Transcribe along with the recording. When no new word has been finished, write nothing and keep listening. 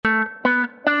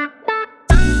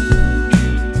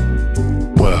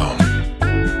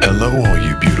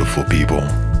beautiful people.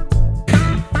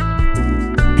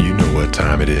 You know what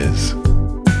time it is.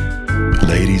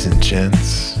 Ladies and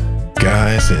gents,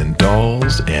 guys and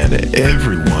dolls, and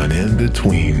everyone in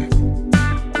between.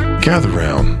 Gather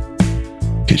round.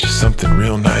 Get you something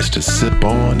real nice to sip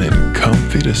on and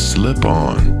comfy to slip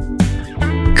on.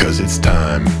 'Cause it's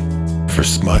time for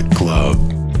Smut Club.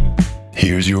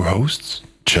 Here's your hosts,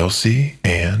 Chelsea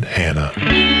and Hannah.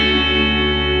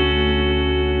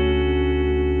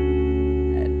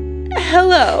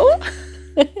 Hello.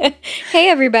 Hey,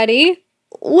 everybody.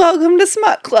 Welcome to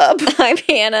Smut Club. I'm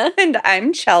Hannah. And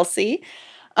I'm Chelsea.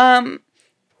 And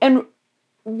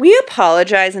we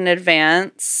apologize in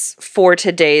advance for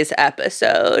today's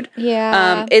episode.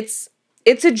 Yeah. It's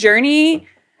a journey.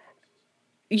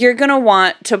 You're going to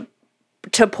want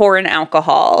to pour in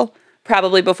alcohol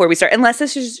probably before we start. Unless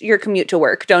this is your commute to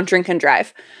work. Don't drink and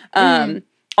drive.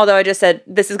 Although I just said,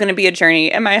 this is going to be a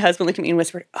journey. And my husband looked at me and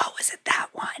whispered, oh, is it that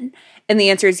one? And the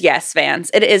answer is yes, fans.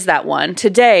 It is that one.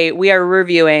 Today, we are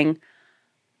reviewing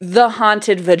The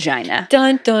Haunted Vagina.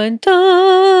 Dun, dun,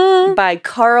 dun. By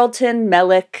Carlton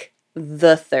Mellick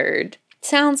III.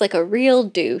 Sounds like a real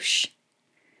douche.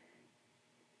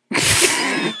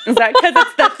 Is that because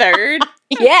it's the third?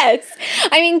 Yes.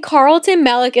 I mean, Carlton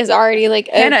Mellick is already like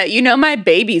Hannah, you know my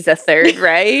baby's a third,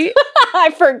 right?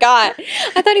 I forgot.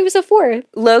 I thought he was a fourth.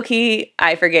 Low-key,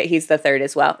 I forget he's the third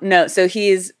as well. No, so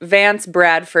he's Vance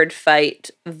Bradford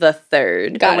Fight the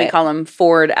third. Got and we it. call him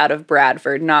Ford out of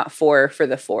Bradford, not for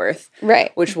the fourth.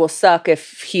 Right. Which will suck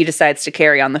if he decides to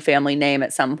carry on the family name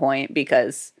at some point,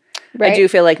 because Right. I do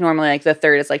feel like normally like the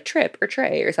third is like Tripp or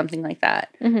Trey or something like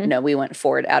that. Mm-hmm. No, we went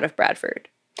Ford out of Bradford.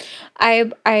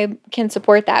 I can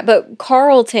support that. But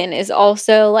Carlton is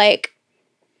also like,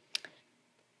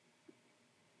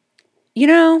 You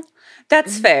know,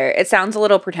 that's fair. It sounds a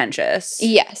little pretentious.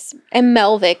 yes. And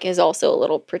Melvick is also a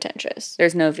little pretentious.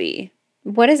 There's no V.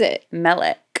 What is it?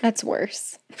 Mellick. That's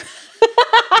worse.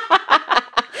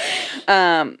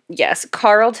 Yes,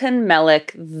 Carlton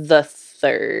Mellick the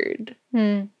third.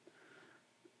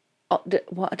 Oh,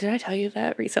 did I tell you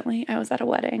that recently? I was at a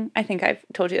wedding. I think I've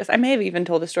told you this. I may have even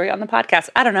told the story on the podcast.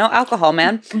 I don't know. Alcohol,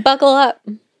 man. Buckle up.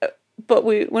 But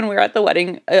when we were at the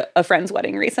wedding, a friend's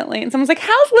wedding recently, and someone's like,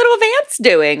 how's little Vance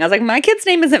doing? I was like, my kid's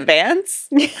name isn't Vance.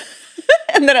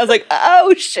 And then I was like,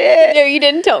 oh, shit. No, you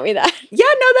didn't tell me that. Yeah,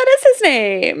 no, that is his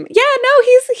name. Yeah, no,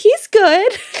 he's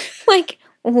good. Like,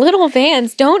 little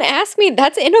Vance, don't ask me.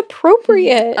 That's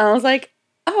inappropriate. I was like,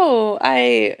 oh,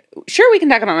 sure we can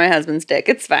talk about my husband's dick.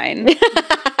 It's fine.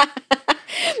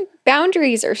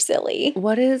 Boundaries are silly.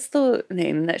 What is the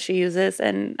name that she uses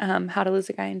in How to Lose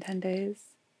a Guy in 10 Days?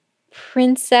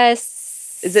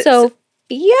 Princess Is it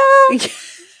Sophia?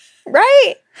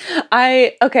 Right?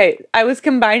 I was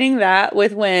combining that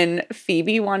with when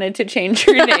Phoebe wanted to change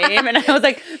her name, and I was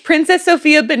like, Princess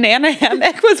Sophia Banana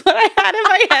Hammock was what I had in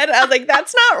my head. I was like,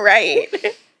 that's not right.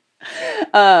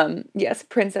 Yes,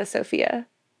 Princess Sophia.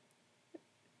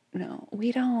 No,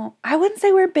 we don't. I wouldn't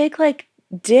say we're big, like,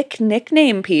 dick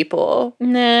nickname people.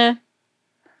 Nah.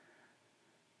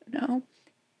 No.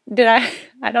 Did I?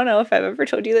 I don't know if I've ever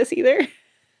told you this either.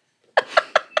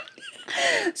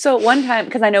 So one time,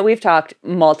 because I know we've talked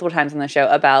multiple times on the show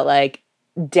about, like,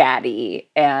 daddy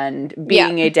and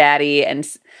being a daddy. And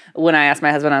when I asked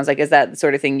my husband, I was like, is that the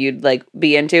sort of thing you'd, like,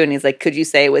 be into? And he's like, could you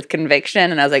say it with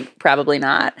conviction? And I was like, probably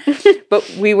not. But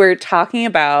we were talking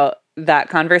about that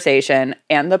conversation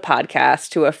and the podcast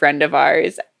to a friend of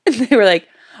ours. And they were like,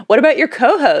 what about your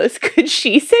co-host? Could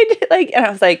she say, like, and I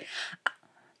was like,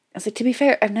 to be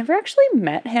fair, I've never actually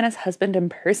met Hannah's husband in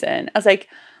person. I was like,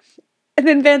 and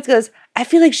then Vance goes, I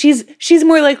feel like she's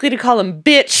more likely to call him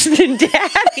bitch than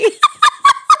daddy.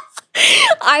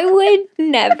 I would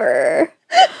never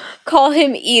call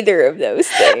him either of those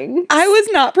things. I was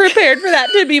not prepared for that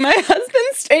to be my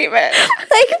husband's statement.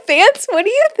 Like, Vance, what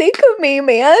do you think of me,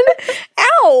 man?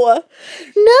 Ow.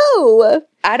 No.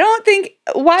 I don't think,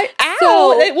 why, ow,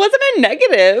 So- it wasn't a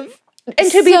negative.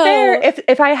 And to be fair,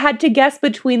 if I had to guess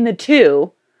between the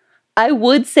two, I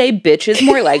would say bitch is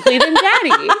more likely than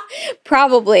daddy.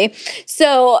 Probably.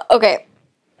 So, okay.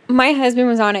 My husband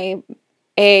was on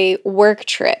a work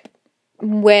trip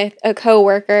with a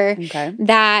coworker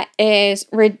that is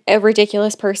a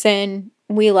ridiculous person.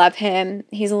 We love him.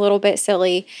 He's a little bit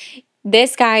silly.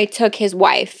 This guy took his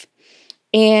wife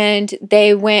and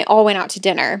they all went out to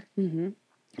dinner. Mm-hmm.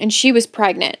 And she was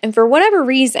pregnant. And for whatever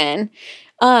reason,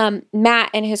 Matt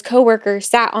and his coworker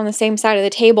sat on the same side of the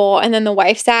table, and then the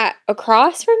wife sat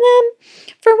across from them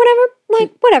for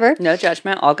whatever. No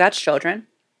judgment. All God's children.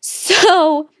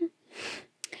 So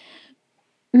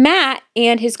Matt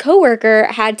and his coworker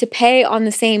had to pay on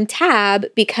the same tab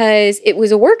because it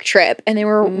was a work trip and they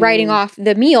were writing off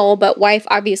the meal, but wife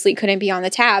obviously couldn't be on the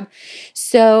tab.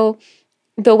 So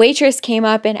the waitress came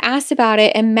up and asked about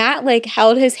it, and Matt like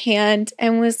held his hand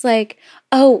and was like,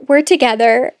 "Oh, we're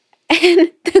together."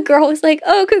 And the girl was like,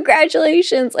 "Oh,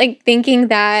 congratulations," like thinking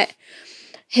that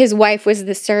his wife was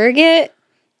the surrogate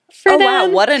for them. Wow,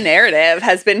 what a narrative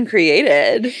has been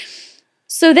created.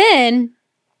 So then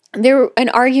an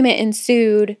argument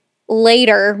ensued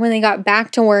later when they got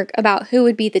back to work about who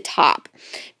would be the top,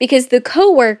 because the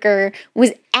coworker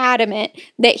was adamant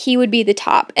that he would be the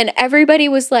top, and everybody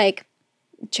was like,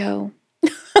 "Joe."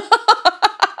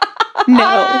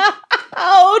 No.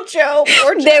 Oh, Joe,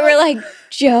 poor Joe. They were like,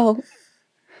 "Joe,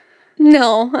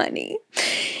 no, honey."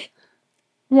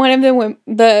 One of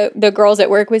the girls at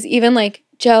work was even like,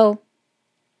 "Joe,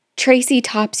 Tracy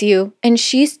tops you, and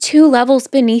she's 2 levels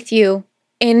beneath you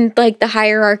in like the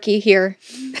hierarchy here."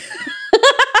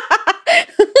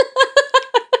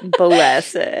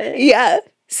 Bless it. Yeah.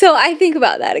 So I think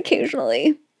about that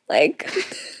occasionally. Like,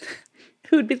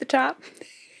 who would be the top?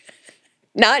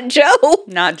 Not Joe.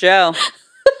 Not Joe.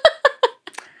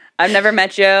 I've never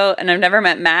met Joe, and I've never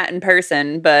met Matt in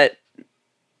person, but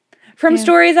from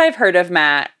stories I've heard of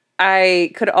Matt,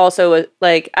 I could also,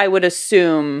 like, I would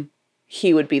assume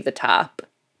he would be the top.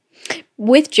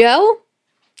 With Joe?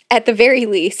 At the very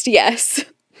least, yes.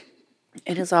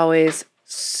 It is always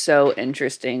so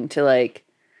interesting to, like,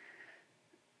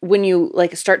 when you,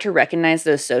 like, start to recognize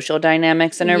those social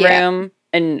dynamics in a room,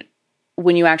 and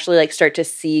when you actually, like, start to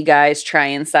see guys try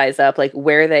and size up, like,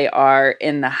 where they are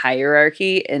in the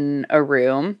hierarchy in a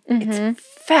room, it's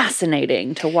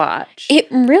fascinating to watch. It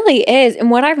really is. And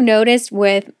what I've noticed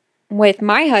with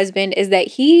my husband is that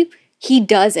he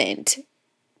doesn't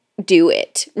do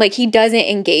it. Like, he doesn't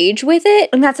engage with it.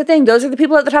 And that's the thing. Those are the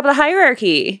people at the top of the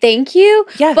hierarchy. Thank you.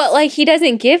 Yes. But, like, he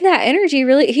doesn't give that energy,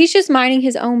 really. He's just minding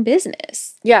his own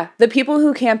business. Yeah. The people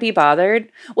who can't be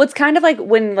bothered. Well, it's kind of like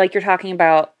when, like, you're talking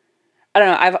about, I don't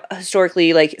know, I've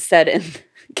historically, like, said in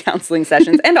counseling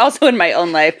sessions and also in my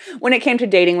own life, when it came to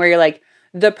dating, where you're like,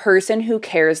 the person who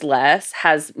cares less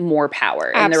has more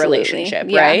power in the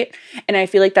relationship, right? And I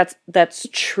feel like that's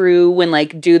true when,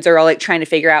 like, dudes are all, like, trying to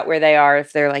figure out where they are,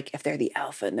 if they're the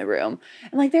alpha in the room.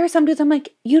 And, like, there are some dudes I'm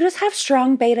like, you just have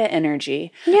strong beta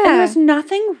energy. Yeah. And there's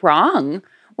nothing wrong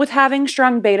with having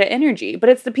strong beta energy. But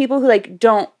it's the people who, like,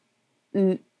 don't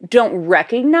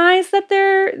recognize that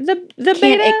they're the Can't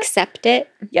beta. accept it.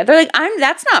 Yeah, they're like,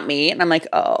 that's not me. And I'm like,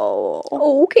 oh.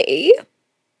 Okay.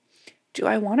 Do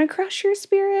I want to crush your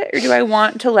spirit, or do I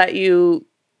want to let you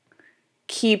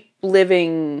keep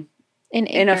living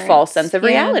in a false sense of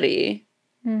reality?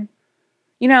 You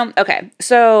know, okay.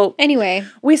 So anyway,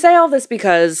 we say all this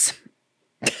because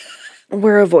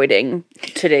we're avoiding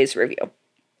today's review.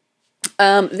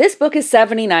 This book is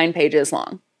 79 pages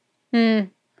long. And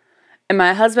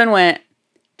my husband went,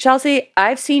 "Chelsea,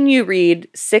 I've seen you read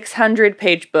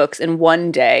 600-page books in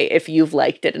one day if you've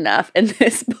liked it enough. And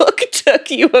this book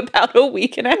took you about a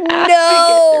week and a half to get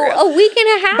through." A week and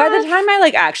a half? By the time I,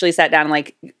 like, actually sat down and,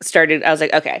 like, started, I was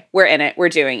like, okay, we're in it. We're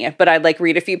doing it. But I'd, like,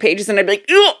 read a few pages and I'd be like,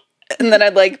 ugh! And then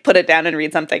I'd, like, put it down and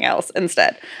read something else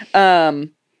instead. What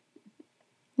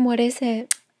is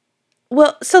it?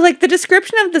 Well, so, like, the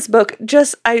description of this book,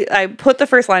 just, I put the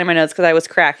first line in my notes because I was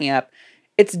cracking up.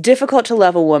 It's difficult to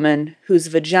love a woman whose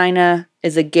vagina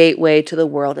is a gateway to the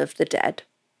world of the dead.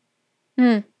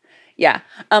 Yeah.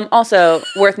 Also,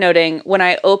 worth noting, when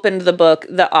I opened the book,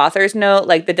 the author's note,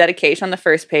 like the dedication on the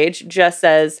first page, just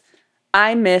says,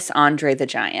 "I miss Andre the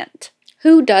Giant."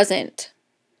 Who doesn't?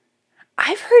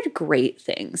 I've heard great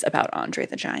things about Andre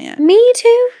the Giant. Me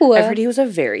too. I've heard he was a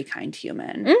very kind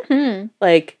human.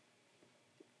 Like,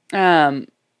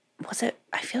 was it?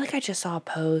 I feel like I just saw a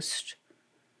post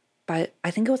by, I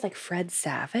think it was like Fred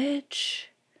Savage,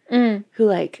 who,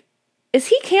 like, is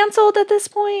he canceled at this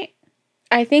point?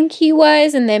 I think he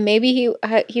was, and then maybe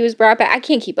he was brought back. I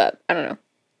can't keep up. I don't know.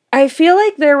 I feel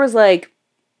like there was, like,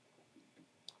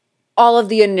 all of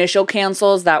the initial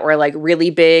cancels that were, like, really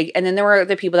big, and then there were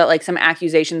the people that, like, some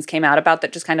accusations came out about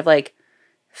that just kind of, like,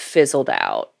 fizzled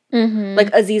out. Like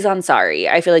Aziz Ansari.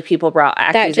 I feel like people brought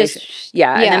accusations.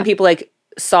 And then people, like,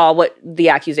 saw what the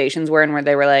accusations were and where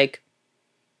they were like,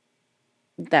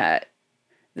 that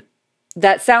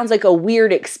sounds like a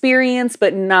weird experience,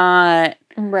 but not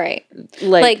right.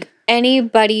 Like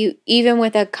anybody, even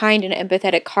with a kind and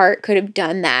empathetic heart, could have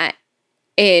done that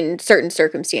in certain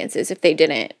circumstances if they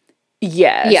didn't.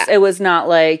 Yes. Yeah. It was not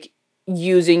like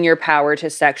using your power to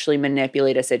sexually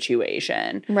manipulate a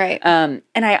situation. Right. And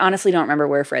I honestly don't remember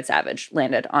where Fred Savage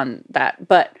landed on that,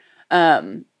 but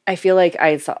I feel like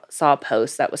I saw a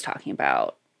post that was talking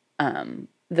about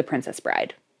The Princess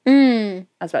Bride. Mm.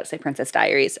 I was about to say Princess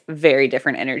Diaries. Very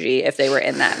different energy if they were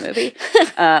in that movie.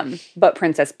 But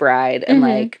Princess Bride and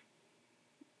like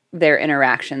their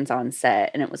interactions on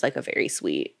set, and it was like a very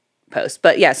sweet post.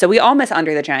 But yeah, so we all miss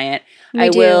Andre the Giant. I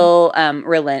will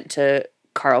relent to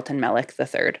Carlton Mellick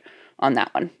III on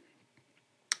that one.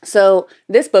 So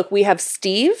this book, we have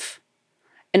Steve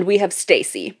and we have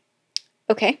Stacy.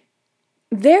 Okay.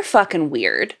 They're fucking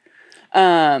weird.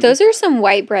 Those are some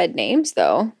white bread names,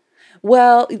 though.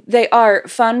 Well, they are.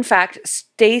 Fun fact,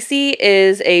 Stacy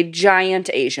is a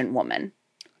giant Asian woman.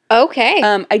 Okay.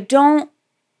 I don't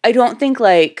think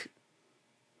like,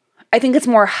 I think it's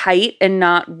more height and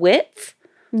not width.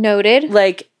 Noted.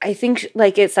 Like, I think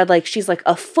like it said like she's like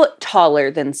a foot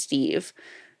taller than Steve.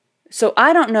 So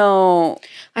I don't know.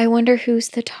 I wonder who's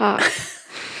the top.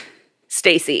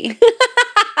 Stacy.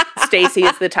 Stacy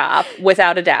is the top,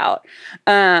 without a doubt.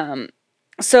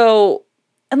 So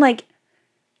I'm like,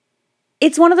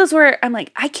 it's one of those where I'm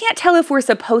like, I can't tell if we're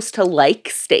supposed to like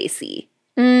Stacy.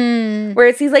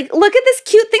 Where he's like, look at this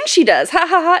cute thing she does. Ha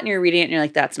ha ha. And you're reading it and you're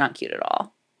like, that's not cute at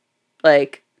all.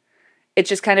 Like, it's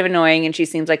just kind of annoying and she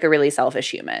seems like a really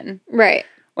selfish human. Right.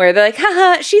 Where they're like,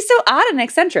 haha, she's so odd and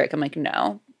eccentric. I'm like,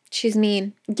 no. She's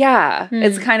mean. Yeah.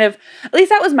 It's kind of, at least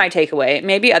that was my takeaway.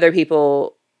 Maybe other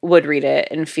people would read it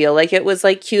and feel like it was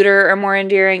like cuter or more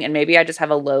endearing. And maybe I just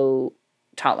have a low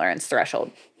tolerance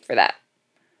threshold for that.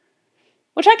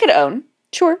 Which I could own.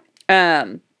 Sure.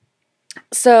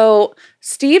 So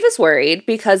Steve is worried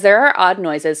because there are odd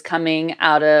noises coming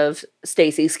out of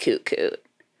Stacy's coot.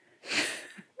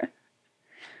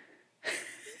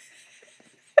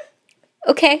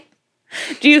 Okay.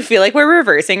 Do you feel like we're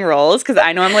reversing roles? Because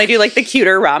I normally do like the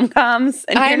cuter rom-coms,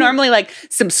 and you're normally like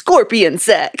some scorpion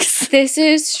sex. This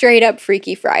is straight up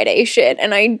Freaky Friday shit,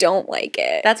 and I don't like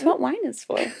it. That's what wine is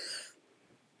for.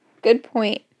 Good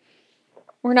point.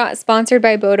 We're not sponsored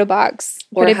by Boda Box.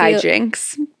 Or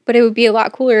Hijinks. But it would be a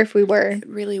lot cooler if we were. It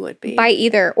really would be. By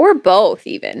either. Or both,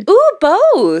 even. Ooh,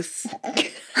 both.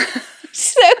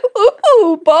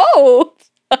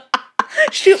 Both.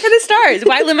 Shoot for the stars.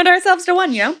 Why limit ourselves to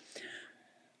one, you know?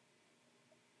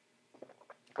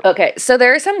 Okay, so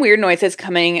there are some weird noises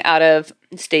coming out of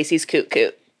Stacy's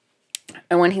coot.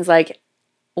 And when he's like,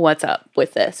 what's up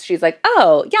with this? She's like,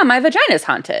 oh, yeah, my vagina's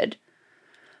haunted.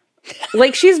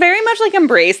 Like, she's very much, like,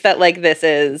 embraced that, like, this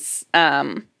is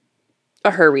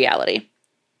her reality.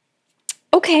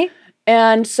 Okay.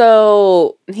 And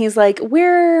so he's like,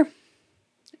 we're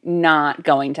not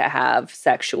going to have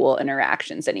sexual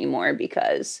interactions anymore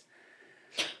because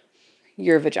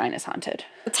your vagina's haunted.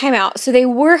 Time out. So they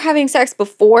were having sex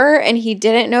before and he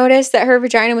didn't notice that her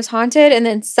vagina was haunted, and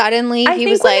then suddenly he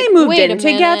was like, when they moved in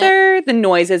together, the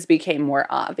noises became more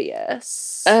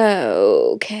obvious.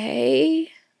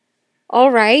 Okay. All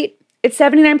right. It's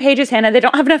 79 pages, Hannah. They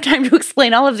don't have enough time to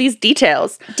explain all of these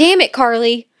details. Damn it,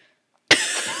 Carly.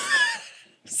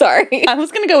 Sorry. I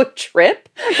was going to go with Trip,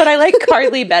 but I like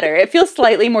Carly better. It feels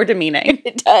slightly more demeaning.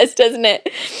 It does, doesn't it?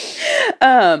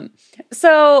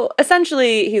 So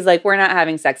essentially, he's like, we're not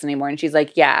having sex anymore. And she's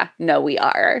like, yeah, no, we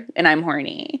are. And I'm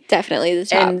horny. Definitely the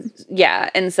top. And yeah.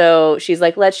 And so she's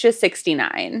like, let's just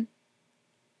 69.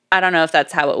 I don't know if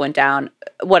that's how it went down.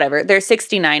 Whatever. They're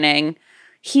 69ing.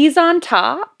 He's on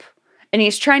top and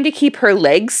he's trying to keep her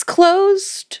legs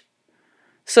closed.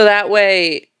 So that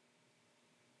way...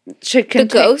 the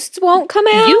ghosts won't come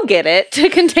out? You get it. To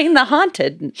contain the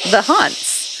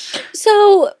haunts.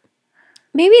 So,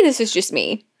 maybe this is just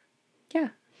me. Yeah.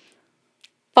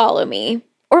 Follow me.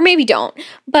 Or maybe don't.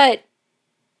 But...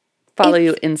 Follow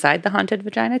you inside the haunted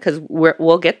vagina? Because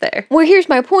we'll get there. Well, here's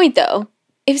my point, though.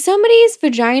 If somebody's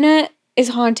vagina is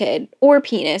haunted, or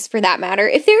penis, for that matter,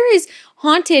 if there is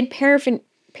haunted paraphernalia,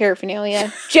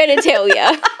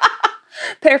 genitalia...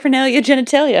 Paraphernalia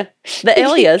genitalia. The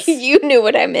alias. You knew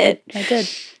what I meant. I did.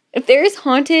 If there's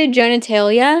haunted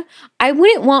genitalia, I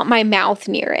wouldn't want my mouth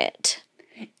near it.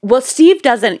 Well, Steve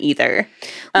doesn't either.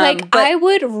 I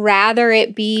would rather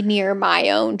it be near my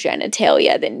own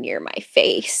genitalia than near my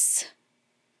face.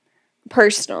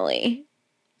 Personally.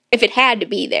 If it had to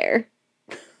be there.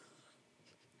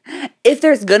 If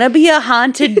there's gonna be a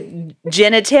haunted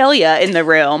genitalia in the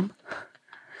room,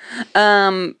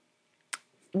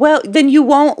 well, then you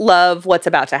won't love what's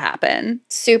about to happen.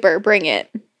 Super, bring it.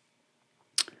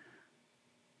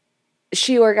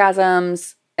 She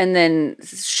orgasms, and then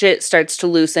shit starts to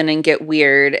loosen and get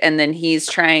weird, and then he's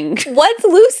trying... What's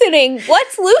loosening?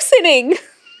 What's loosening?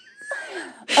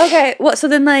 Okay, well, so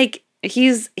then, like,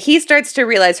 he starts to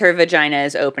realize her vagina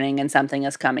is opening and something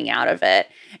is coming out of it.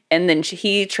 And then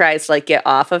he tries to like get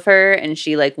off of her and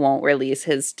she like won't release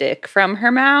his dick from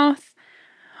her mouth.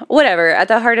 Whatever. At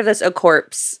the heart of this, a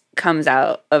corpse comes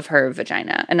out of her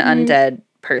vagina. An undead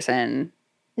person.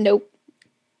 Nope.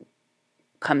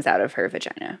 Comes out of her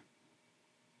vagina.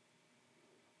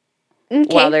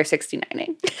 Okay. While they're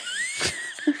 69ing.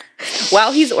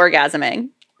 While he's orgasming.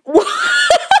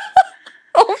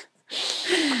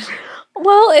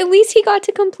 Well, at least he got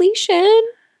to completion.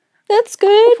 That's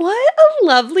good. What a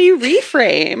lovely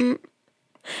reframe.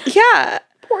 Yeah.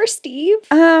 Poor Steve.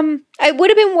 It would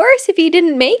have been worse if he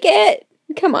didn't make it.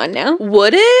 Come on now.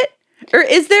 Would it? Or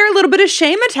is there a little bit of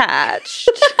shame attached?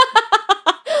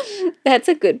 That's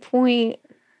a good point.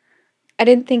 I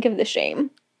didn't think of the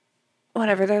shame.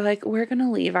 Whatever. They're like, we're going to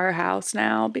leave our house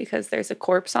now because there's a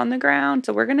corpse on the ground.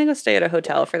 So we're going to go stay at a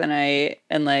hotel for the night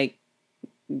and like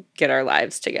get our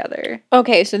lives together.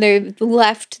 Okay, so they've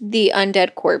left the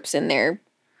undead corpse in there.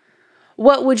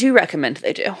 What would you recommend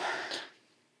they do?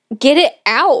 Get it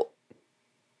out.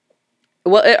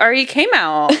 Well, it already came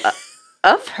out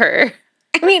of her.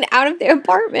 I mean, out of the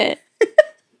apartment.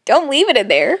 Don't leave it in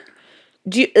there.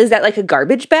 Is that like a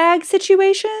garbage bag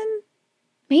situation?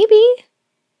 Maybe.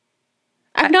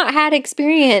 I've not had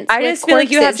experience. I just feel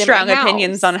like you have strong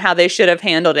opinions on how they should have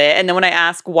handled it. And then when I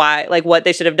ask why, like what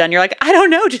they should have done, you're like, I don't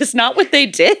know, just not what they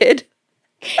did.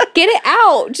 Get it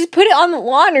out. Just put it on the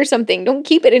lawn or something. Don't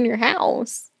keep it in your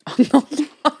house. On the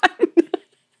lawn.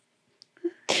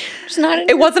 Just not in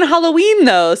it wasn't Halloween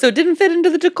though, so it didn't fit into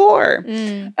the decor.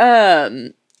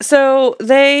 So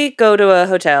they go to a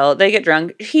hotel, they get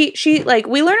drunk. She like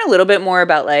we learn a little bit more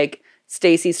about like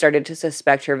Stacy started to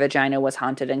suspect her vagina was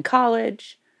haunted in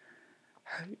college.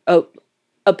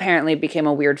 Apparently it became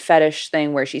a weird fetish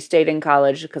thing where she stayed in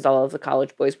college because all of the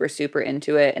college boys were super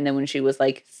into it. And then when she was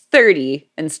like 30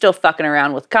 and still fucking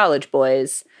around with college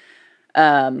boys,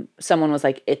 someone was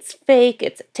like, it's fake,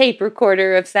 it's a tape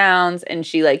recorder of sounds. And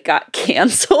she like got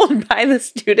canceled by the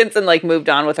students and like moved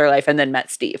on with her life and then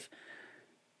met Steve.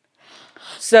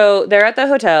 So they're at the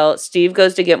hotel. Steve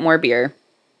goes to get more beer.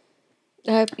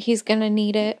 He's gonna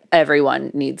need it. Everyone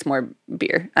needs more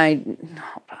beer. Hold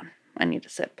on. I need a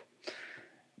sip.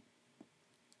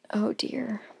 Oh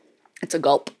dear. It's a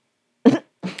gulp.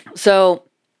 So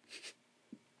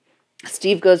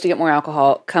Steve goes to get more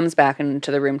alcohol, comes back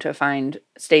into the room to find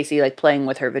Stacy like playing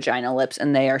with her vagina lips,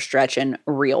 and they are stretching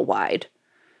real wide.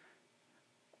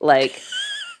 Like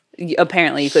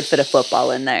apparently you could fit a football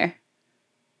in there.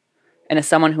 And as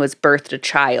someone who has birthed a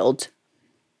child,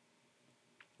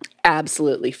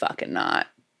 absolutely fucking not.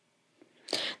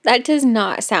 That does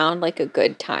not sound like a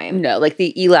good time. No, like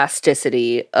the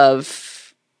elasticity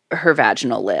of her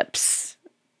vaginal lips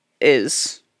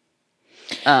is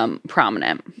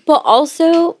prominent. But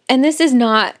also, and this is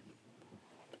not,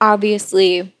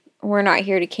 obviously, we're not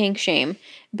here to kink shame,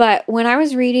 but when I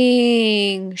was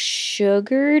reading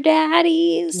Sugar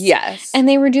Daddies, yes, and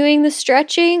they were doing the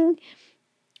stretching,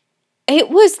 it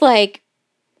was like,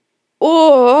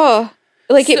 oh,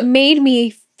 like it made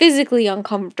me physically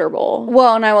uncomfortable.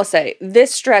 Well, and I will say,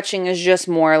 this stretching is just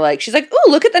more like, she's like,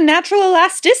 ooh, look at the natural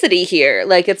elasticity here.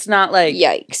 Like, it's not like...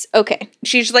 Yikes. Okay.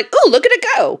 She's just like, ooh, look at it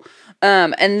go.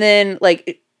 And then,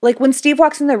 like when Steve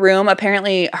walks in the room,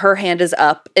 apparently her hand is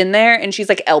up in there, and she's,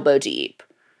 like, elbow deep.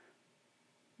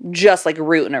 Just, like,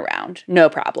 rooting around. No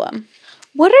problem.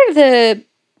 What are the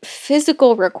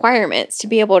physical requirements to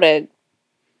be able to...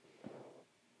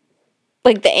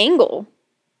 Like, the angle?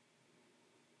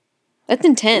 That's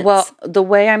intense. Well, the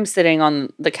way I'm sitting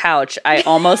on the couch, I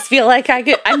almost feel like I'm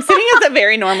sitting as a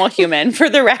very normal human. For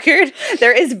the record,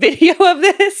 there is video of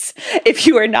this if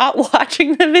you are not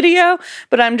watching the video,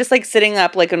 but I'm just like sitting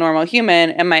up like a normal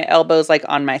human and my elbow's like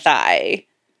on my thigh.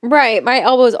 Right. My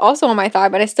elbow is also on my thigh,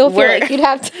 but I still feel like you'd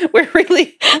have to... We're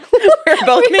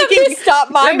both making... stop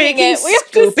miming we're making it. We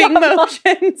scooping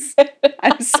motions.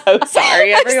 I'm so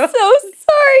sorry, everyone. I'm so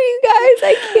sorry, you guys.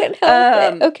 I can't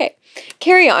help it. Okay.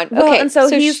 Carry on. Well, okay. And so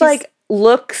he's like,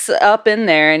 looks up in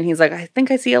there and he's like, I think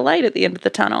I see a light at the end of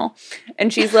the tunnel.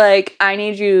 And she's like, I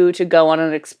need you to go on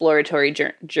an exploratory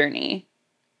journey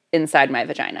inside my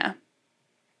vagina.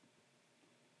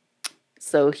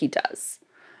 So he does.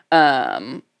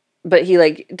 But he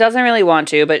like doesn't really want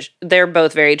to, but they're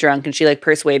both very drunk and she like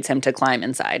persuades him to climb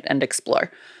inside and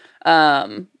explore.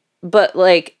 But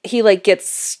like he like gets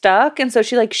stuck and so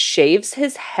she like shaves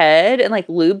his head and like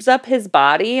lubes up his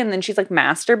body and then she's like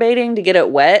masturbating to get it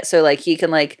wet so like he can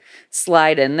like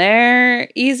slide in there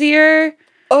easier.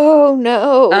 Oh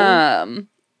no.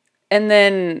 And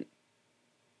then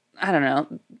I don't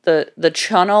know, the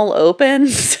channel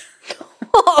opens.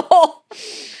 Oh.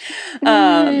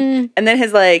 And then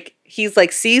he's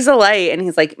like sees a light and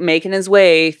he's like making his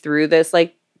way through this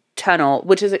like tunnel,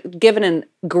 which is given in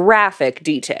graphic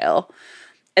detail.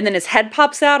 And then his head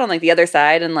pops out on like the other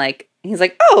side and like he's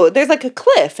like, oh, there's like a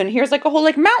cliff and here's like a whole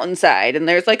like mountainside and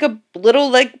there's like a little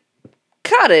like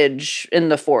cottage in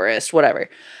the forest, whatever.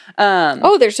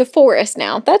 Oh, there's a forest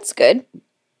now. That's good.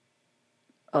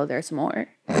 Oh, there's more.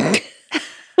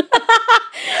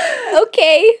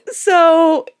 Okay.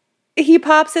 So he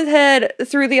pops his head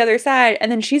through the other side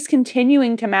and then she's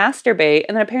continuing to masturbate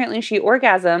and then apparently she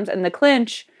orgasms and the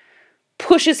clinch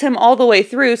pushes him all the way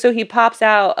through so he pops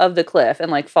out of the cliff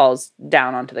and like falls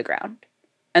down onto the ground.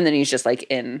 And then he's just like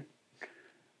in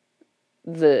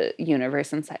the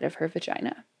universe inside of her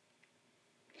vagina.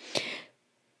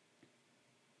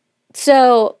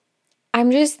 So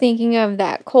I'm just thinking of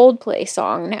that Coldplay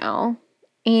song now.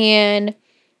 And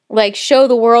like Show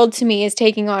the World to me is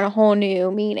taking on a whole new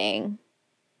meaning.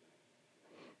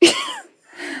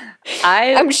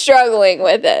 I'm struggling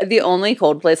with it. The only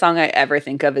Coldplay song I ever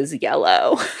think of is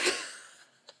Yellow.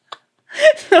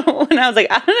 So when I was like,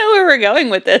 I don't know where we're going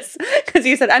with this. Because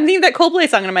you said, I'm thinking that Coldplay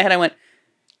song, and in my head I went,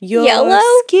 Your Yellow?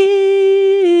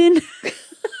 Skin.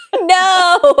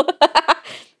 No.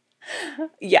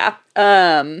 Yeah.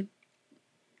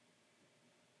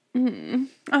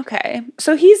 Okay.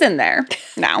 So he's in there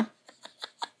now.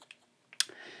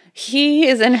 He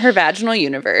is in her vaginal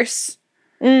universe.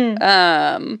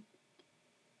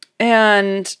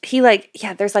 And he like,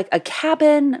 yeah, there's like a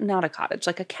cabin, not a cottage,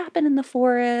 like a cabin in the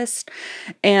forest.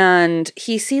 And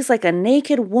he sees like a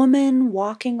naked woman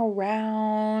walking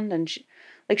around and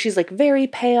she's like very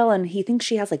pale and he thinks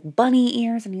she has like bunny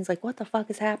ears and he's like, what the fuck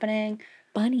is happening?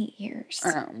 Bunny ears.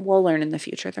 We'll learn in the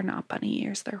future. They're not bunny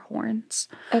ears. They're horns.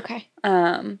 Okay.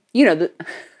 You know,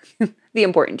 the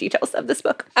important details of this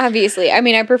book. Obviously. I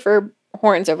mean, I prefer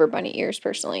horns over bunny ears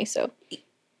personally, so.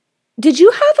 Did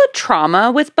you have a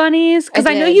trauma with bunnies? Because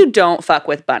I know you don't fuck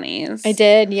with bunnies. I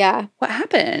did, yeah. What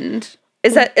happened?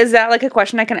 Is that like a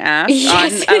question I can ask?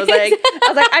 Yes, I was like,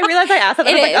 I realized I asked that.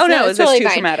 I was like, oh no, is this too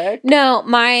traumatic? No,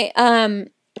 my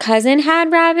cousin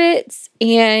had rabbits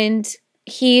and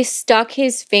he stuck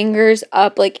his fingers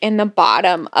up like in the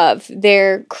bottom of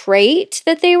their crate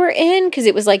that they were in because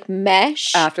it was like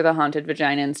mesh. After the haunted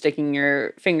vagina and sticking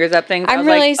your fingers up things. I'm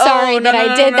really sorry that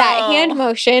I did that hand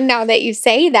motion now that you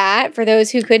say that. For those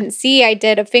who couldn't see, I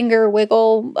did a finger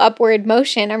wiggle upward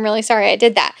motion. I'm really sorry I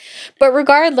did that. But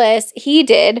regardless, he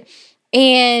did.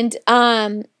 And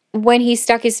when he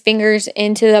stuck his fingers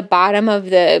into the bottom of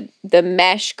the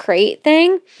mesh crate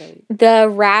thing, the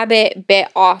rabbit bit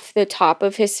off the top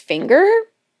of his finger.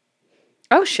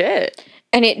 Oh shit.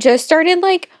 And it just started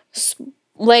like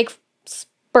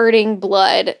spurting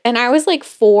blood. And I was like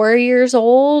 4 years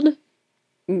old.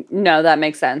 No, that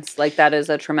makes sense. Like that is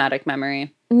a traumatic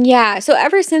memory. Yeah. So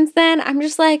ever since then, I'm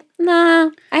just like, nah,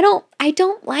 I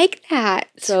don't like that.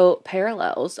 So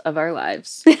parallels of our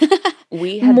lives.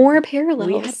 We had more parallels.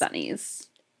 We had bunnies.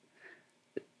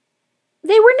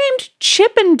 They were named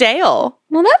Chip and Dale.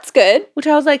 Well, that's good. Which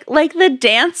I was like the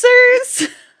dancers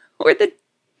or the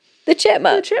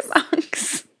chipmunks. The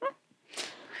chipmunks.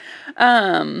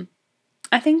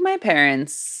 I think my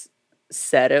parents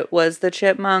said it was the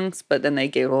chipmunks, but then they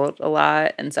giggled a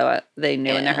lot, and so they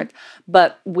knew in their hearts.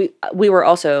 But we were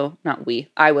also, not we,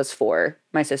 I was 4.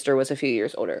 My sister was a few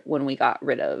years older when we got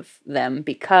rid of them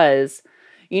because,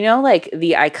 you know, like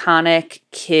the iconic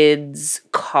kids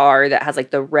car that has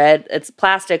like the red, it's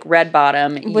plastic, red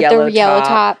bottom, with yellow the yellow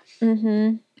top.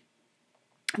 Mm-hmm.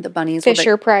 The bunnies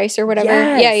Fisher Price or whatever.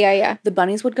 Yes. Yeah. The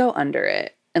bunnies would go under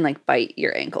it and like bite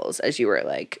your ankles as you were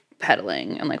like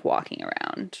pedaling and like walking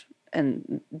around.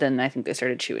 And then I think they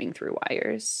started chewing through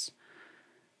wires.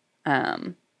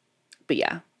 But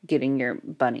yeah, getting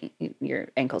your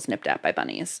ankles nipped at by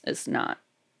bunnies is not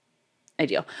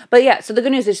ideal. But yeah, so the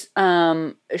good news is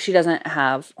she doesn't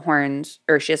have horns,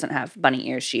 or she doesn't have bunny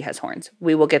ears. She has horns.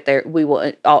 We will get there.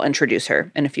 I'll introduce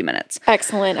her in a few minutes.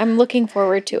 Excellent. I'm looking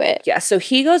forward to it. Yeah, so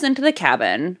he goes into the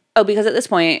cabin. Oh, because at this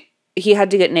point, he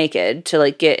had to get naked to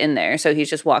like get in there. So he's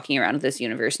just walking around this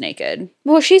universe naked.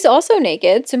 Well, she's also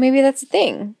naked, so maybe that's a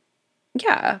thing.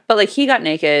 Yeah, but like he got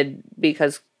naked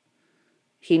because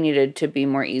he needed to be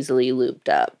more easily looped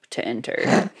up to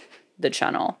enter the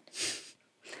channel.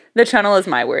 The channel is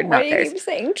my word, not theirs. Why do you keep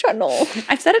saying channel?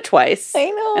 I've said it twice. I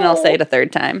know. And I'll say it a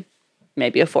third time.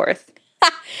 Maybe a fourth.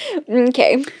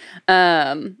 Okay.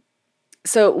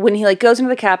 So when he like goes into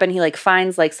the cabin, he like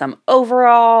finds like some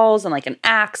overalls and like an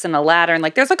axe and a ladder. And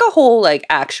like there's like a whole like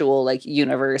actual like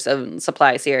universe of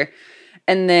supplies here.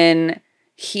 And then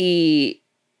he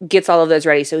gets all of those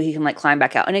ready so he can like climb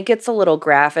back out. And it gets a little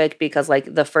graphic because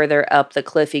like the further up the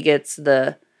cliff he gets,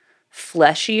 the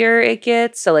fleshier it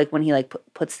gets. So like when he like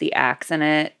puts the axe in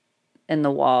it, in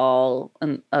the wall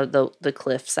and the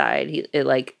cliff side, it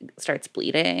like starts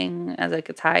bleeding as it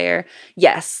gets higher.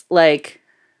 Yes, like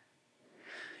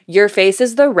your face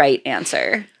is the right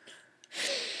answer.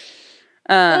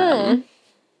 Well,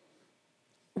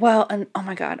 and oh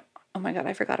my god,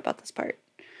 I forgot about this part.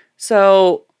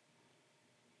 So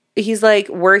he's like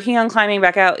working on climbing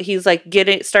back out. He's like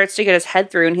starts to get his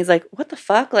head through, and he's like, "What the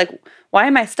fuck? Like, why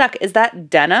am I stuck? Is that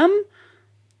denim?"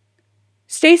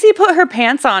 Stacy put her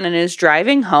pants on and is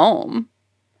driving home.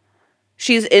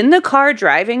 She's in the car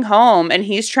driving home, and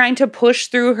he's trying to push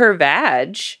through her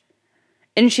vag,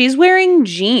 and she's wearing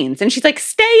jeans, and she's like,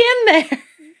 "Stay in there."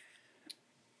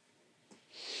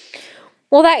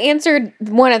 Well, that answered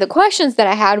one of the questions that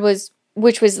I had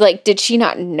which was like, did she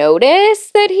not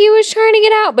notice that he was trying to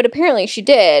get out? But apparently she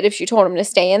did if she told him to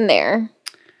stay in there.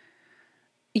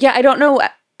 Yeah, I don't know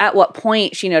at what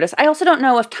point she noticed. I also don't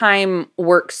know if time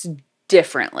works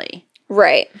differently.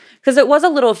 Right. Because it was a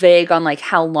little vague on like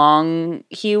how long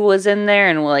he was in there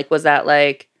and like, was that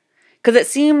like, because it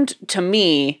seemed to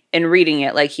me in reading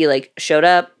it like he like showed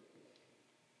up,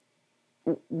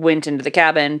 went into the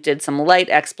cabin, did some light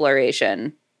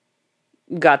exploration,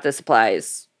 got the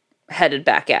supplies, headed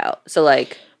back out. So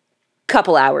like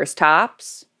couple hours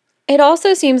tops. It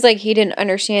also seems like he didn't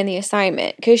understand the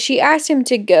assignment because she asked him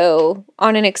to go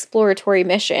on an exploratory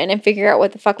mission and figure out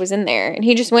what the fuck was in there. And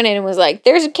he just went in and was like,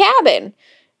 there's a cabin,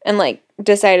 and like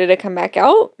decided to come back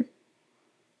out.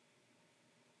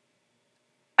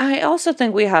 I also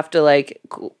think we have to like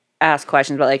ask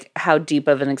questions about like how deep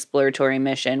of an exploratory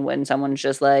mission when someone's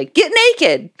just like, get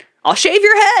naked, I'll shave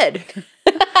your head.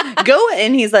 Go.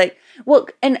 And he's like, well,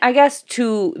 and I guess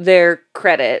to their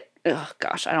credit, oh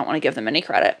gosh, I don't want to give them any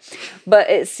credit, but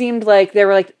it seemed like they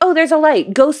were like, oh, there's a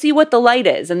light, go see what the light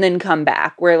is and then come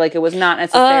back, where like it was not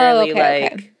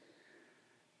necessarily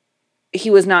he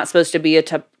was not supposed to be a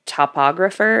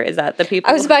topographer. Is that the people?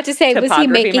 I was about to say, was he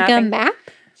making a map?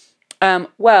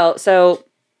 Well, so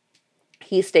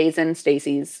he stays in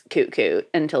Stacy's coot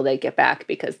until they get back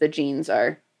because the jeans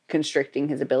are constricting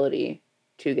his ability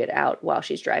to get out while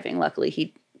she's driving.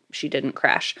 Luckily, she didn't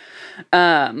crash.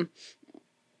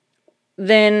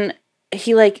 Then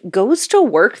he like goes to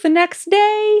work the next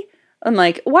day. I'm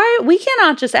like, why? We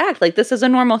cannot just act like this is a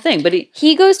normal thing. But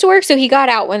he goes to work, so he got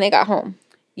out when they got home.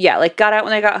 Yeah, like got out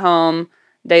when they got home.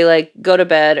 They like go to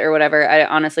bed or whatever. I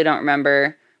honestly don't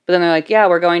remember. But then they're like, yeah,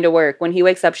 we're going to work. When he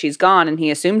wakes up, she's gone, and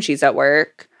he assumes she's at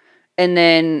work. And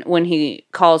then when he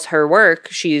calls her work,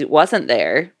 she wasn't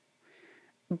there.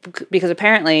 Because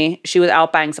apparently she was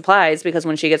out buying supplies, because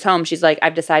when she gets home, she's like,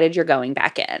 I've decided you're going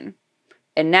back in.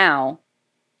 And now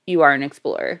you are an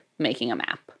explorer making a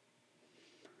map.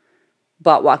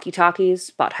 Bought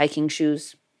walkie-talkies, bought hiking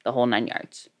shoes, the whole 9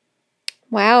 yards.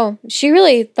 Wow. She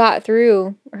really thought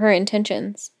through her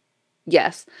intentions.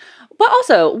 Yes. But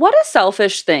also, what a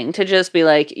selfish thing to just be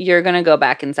like, you're going to go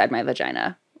back inside my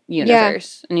vagina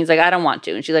universe. Yeah. And he's like, I don't want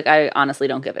to. And she's like, I honestly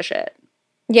don't give a shit.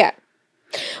 Yeah.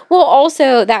 Well,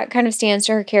 also, that kind of stands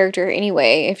to her character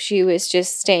anyway. If she was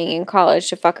just staying in college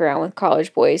to fuck around with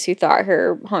college boys who thought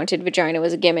her haunted vagina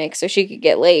was a gimmick so she could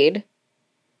get laid.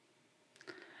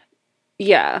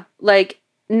 Yeah. Like,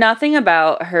 nothing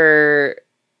about her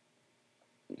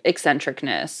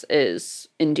eccentricness is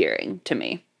endearing to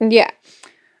me. Yeah.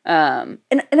 And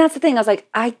that's the thing. I was like,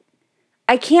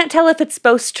 I can't tell if it's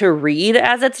supposed to read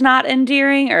as it's not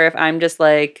endearing or if I'm just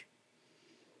like,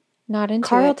 not into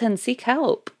Carlton, seek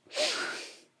help.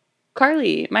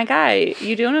 Carly, my guy,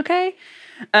 you doing okay?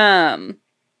 Yeah,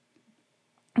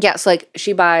 so like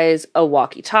she buys a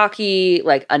walkie-talkie,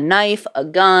 like a knife, a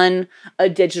gun, a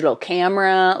digital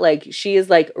camera. Like she is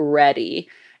like ready.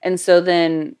 And so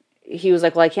then he was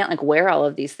like, well, I can't like wear all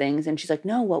of these things. And she's like,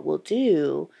 no, what we'll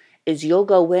do is you'll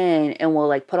go in and we'll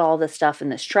like put all this stuff in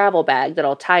this travel bag that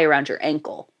I'll tie around your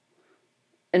ankle.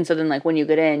 And so then like when you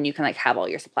get in, you can like have all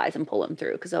your supplies and pull them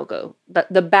through because they'll go,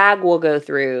 the bag will go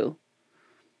through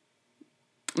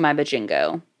my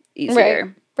bajingo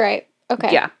easier. Right.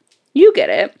 Okay. Yeah. You get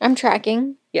it. I'm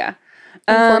tracking. Yeah.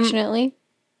 Unfortunately.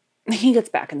 He gets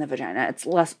back in the vagina. It's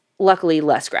luckily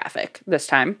less graphic this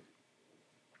time.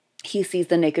 He sees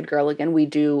the naked girl again. We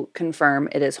do confirm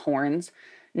it is horns,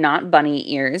 not bunny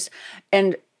ears.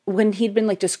 And when he'd been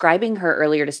like describing her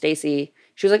earlier to Stacy,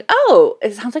 she was like, oh,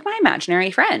 it sounds like my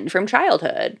imaginary friend from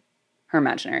childhood. Her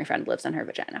imaginary friend lives in her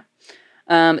vagina.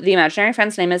 The imaginary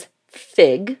friend's name is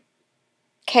Fig.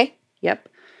 Okay. Yep.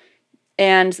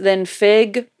 And then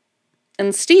Fig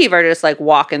and Steve are just like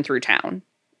walking through town.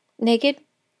 Naked?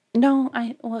 No,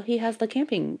 he has the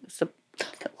camping.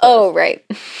 Oh, right.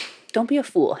 Don't be a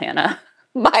fool, Hannah.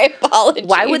 My apologies.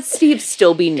 Why would Steve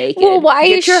still be naked? Well, why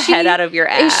Get is your she, head out of your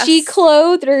ass. Is she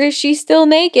clothed or is she still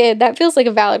naked? That feels like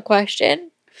a valid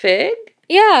question. Fig?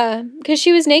 Yeah, because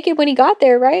she was naked when he got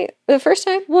there, right? The first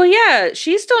time? Well, yeah,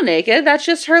 she's still naked. That's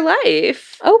just her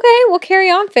life. Okay, well, carry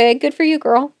on, Fig. Good for you,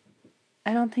 girl.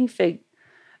 I don't think Fig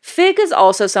is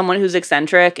also someone who's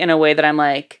eccentric in a way that I'm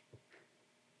like,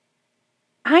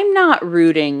 I'm not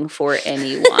rooting for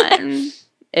anyone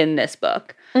in this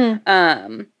book.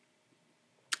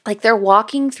 Like, they're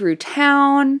walking through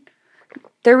town.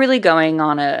 They're really going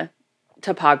on a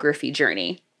topography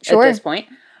journey at this point.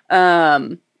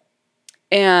 And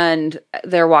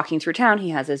they're walking through town. He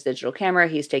has his digital camera.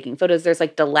 He's taking photos. There's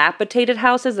like dilapidated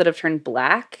houses that have turned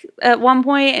black at one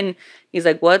point. And he's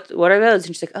like, what are those?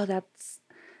 And she's like, oh,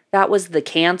 that was the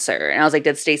cancer. And I was like,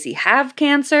 did Stacy have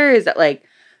cancer? Is that like,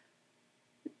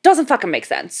 doesn't fucking make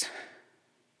sense.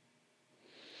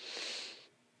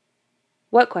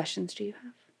 What questions do you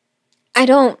have? I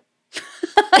don't.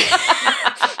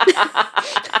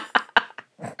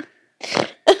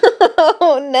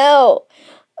 Oh, no.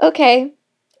 Okay.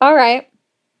 All right.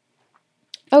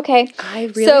 Okay.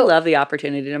 I really love the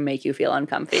opportunity to make you feel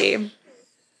uncomfy.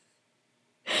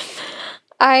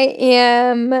 I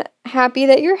am happy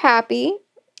that you're happy.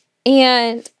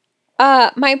 And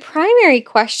my primary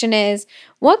question is,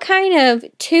 what kind of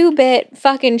 2-bit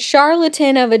fucking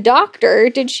charlatan of a doctor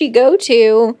did she go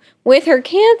to with her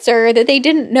cancer that they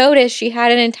didn't notice she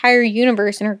had an entire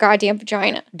universe in her goddamn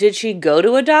vagina? Did she go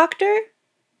to a doctor?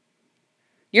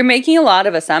 You're making a lot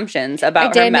of assumptions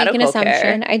about her medical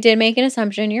care. I did make an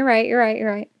assumption. You're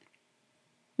right.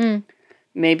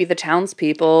 Maybe the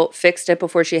townspeople fixed it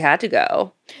before she had to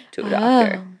go to a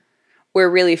doctor. We're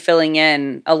really filling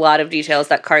in a lot of details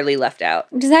that Carly left out.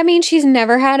 Does that mean she's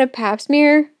never had a pap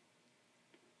smear?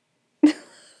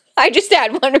 I just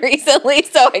had one recently,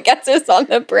 so I guess it's on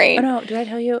the brain. Oh, no. Did I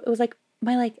tell you? It was like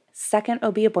my second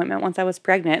OB appointment once I was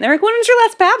pregnant. And they're like, when was your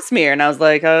last pap smear? And I was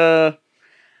like,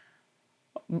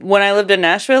 when I lived in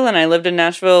Nashville, and I lived in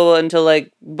Nashville until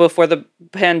like before the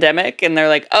pandemic. And they're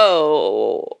like,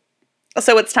 oh,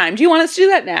 so it's time. Do you want us to do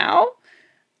that now?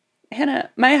 Hannah,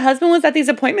 my husband was at these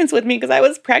appointments with me because I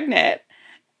was pregnant.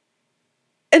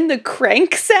 And the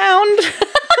crank sound.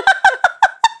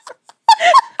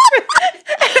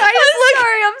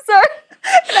 I'm sorry.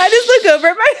 And I just look over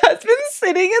at my husband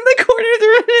sitting in the corner of the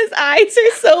room and his eyes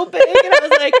are so big. And I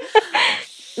was like,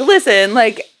 listen,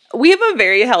 like, we have a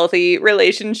very healthy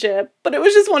relationship, but it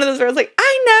was just one of those where I was like,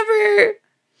 I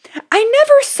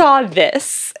never saw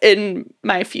this in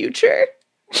my future.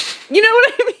 You know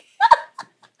what I mean?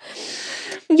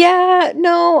 Yeah,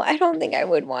 no, I don't think I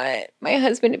would want my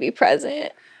husband to be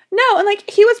present. No, and like,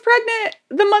 he was pregnant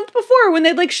the month before when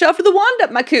they'd like shoved the wand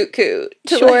up my coot-coot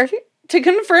to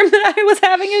confirm that I was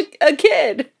having a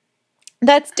kid.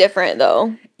 That's different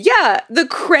though. Yeah, the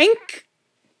crank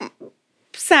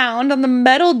sound on the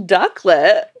metal duck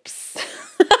lips.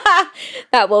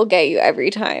 That will get you every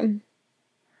time.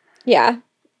 Yeah.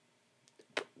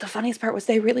 The funniest part was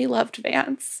they really loved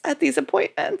Vance at these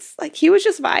appointments. Like, he was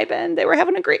just vibing. They were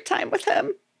having a great time with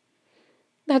him.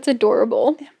 That's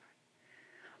adorable.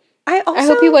 I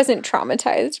hope he wasn't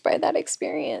traumatized by that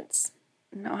experience.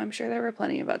 No, I'm sure there were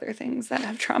plenty of other things that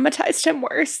have traumatized him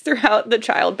worse throughout the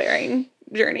childbearing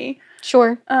journey.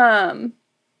 Sure. I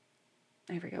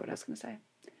forget what I was going to say.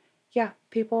 Yeah,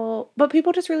 people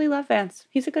just really love Vance.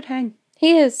 He's a good hang.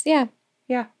 He is, yeah.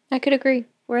 Yeah. I could agree.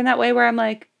 We're in that way where I'm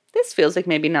like, this feels like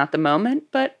maybe not the moment,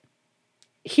 but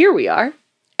here we are.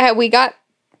 We got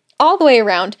all the way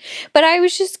around. But I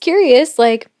was just curious,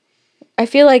 like, I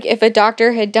feel like if a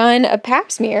doctor had done a pap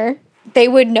smear, they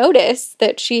would notice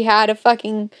that she had a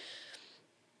fucking,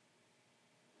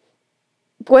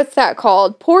 what's that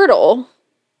called? Portal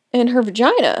in her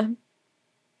vagina.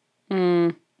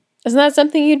 Isn't that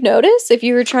something you'd notice if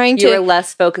you were trying to? You were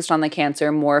less focused on the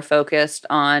cancer, more focused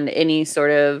on any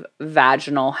sort of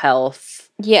vaginal health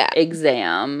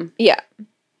exam. Yeah.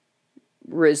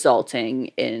 Resulting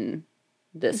in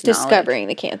this discovering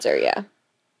knowledge. The cancer, yeah.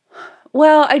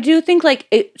 Well, I do think like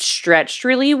it stretched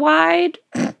really wide.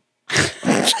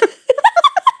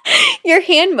 Your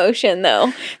hand motion,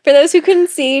 though. For those who couldn't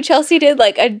see, Chelsea did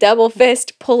like a double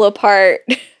fist pull apart.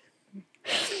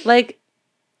 Like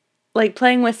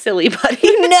playing with Silly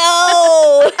Buddy.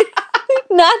 No!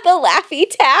 Not the Laffy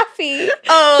Taffy.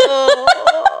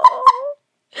 Oh.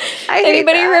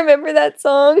 Anybody remember that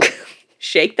song?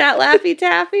 Shake that Laffy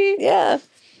Taffy? Yeah.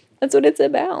 That's what it's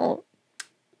about.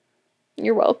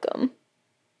 You're welcome.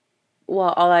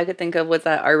 Well, all I could think of was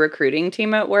that our recruiting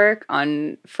team at work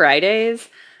on Fridays,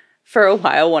 for a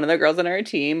while, one of the girls on our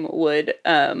team would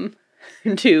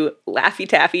do Laffy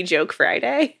Taffy Joke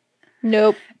Friday.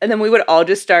 Nope. And then we would all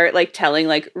just start like telling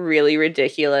like really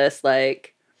ridiculous,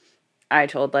 like I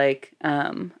told like,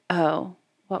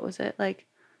 what was it? Like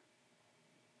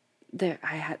there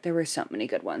were so many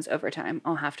good ones over time.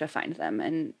 I'll have to find them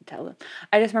and tell them.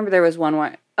 I just remember there was one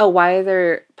where, why are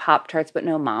there Pop-Tarts but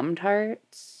no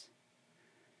Mom-Tarts?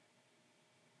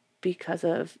 Because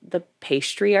of the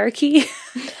patriarchy.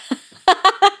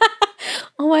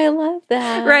 Oh, I love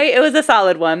that. Right? It was a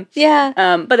solid one. Yeah.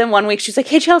 But then one week she's like,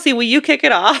 hey, Chelsea, will you kick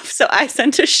it off? So I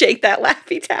sent a Shake That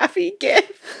Laffy Taffy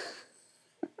gif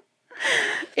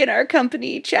in our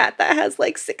company chat that has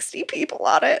like 60 people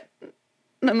on it.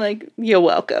 And I'm like, you're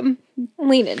welcome.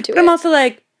 Lean into it. But I'm also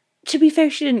like, to be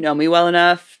fair, she didn't know me well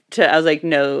enough I was like,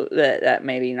 no, that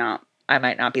maybe not, I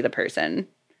might not be the person.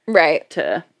 Right.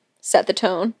 To set the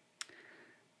tone.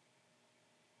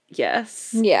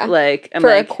 Yes. Yeah. Like,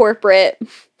 for a corporate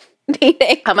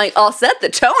meeting. I'm like, I'll set the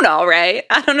tone all right.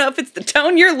 I don't know if it's the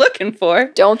tone you're looking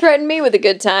for. Don't threaten me with a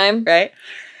good time. Right?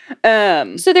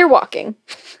 So they're walking.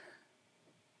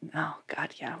 Oh,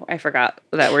 God, yeah. I forgot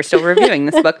that we're still reviewing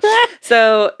this book.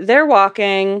 So they're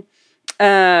walking.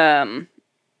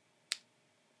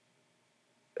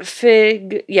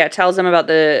 Fig, tells them about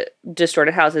the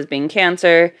distorted houses being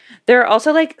cancer. There are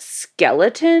also, like,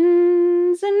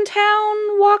 skeletons in town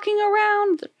walking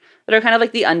around that are kind of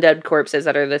like the undead corpses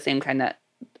that are the same kind that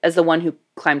as the one who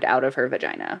climbed out of her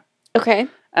vagina. Okay.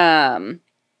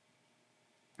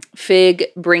 Fig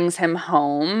brings him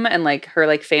home, and like her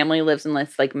like family lives in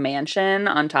this like mansion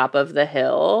on top of the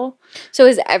hill. So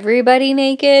is everybody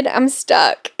naked? I'm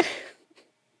stuck.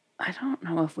 I don't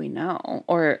know if we know,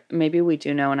 or maybe we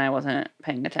do know and I wasn't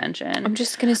paying attention. I'm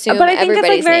just gonna assume, but I think it's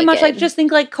like very naked. much like just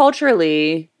think like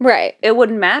culturally, right? It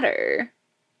wouldn't matter.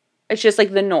 It's just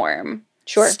like the norm.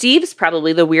 Sure. Steve's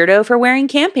probably the weirdo for wearing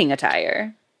camping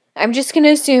attire. I'm just gonna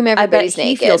assume everybody's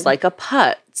naked. He feels like a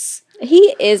putz.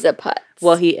 He is a putz.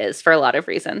 Well, he is for a lot of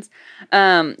reasons.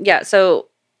 So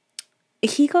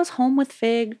he goes home with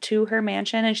Fig to her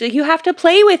mansion, and she's like, you have to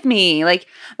play with me. Like,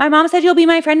 my mom said you'll be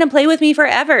my friend and play with me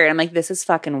forever. And I'm like, this is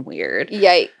fucking weird.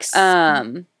 Yikes.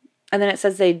 And then it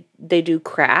says they do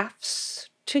crafts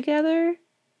together.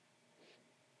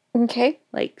 Okay.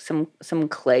 Like some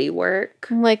clay work.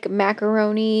 Like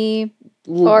macaroni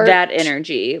art. That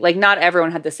energy. Like, not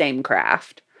everyone had the same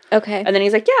craft. Okay. And then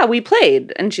he's like, yeah, we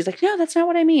played. And she's like, no, that's not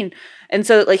what I mean. And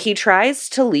so, like, he tries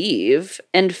to leave,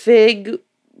 and Fig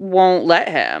won't let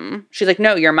him. She's like,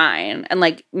 no, you're mine. And,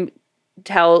 like,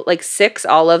 sicks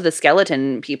all of the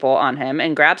skeleton people on him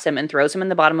and grabs him and throws him in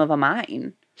the bottom of a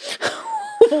mine.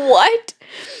 What?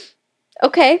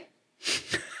 Okay.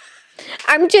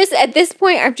 At this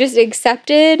point, I've just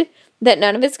accepted that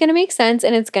none of it's going to make sense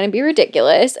and it's going to be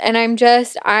ridiculous. And I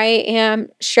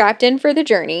am strapped in for the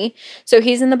journey. So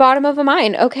he's in the bottom of a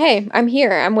mine. Okay, I'm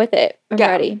here. I'm with it. I'm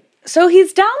ready. So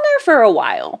he's down there for a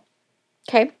while.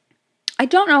 Okay. I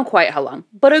don't know quite how long,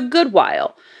 but a good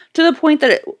while. To the point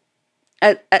that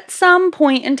at some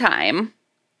point in time,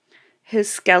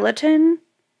 his skeleton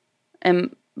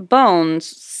and bones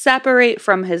separate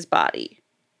from his body.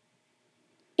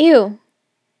 Ew.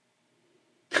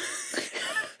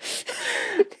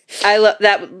 I love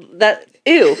that.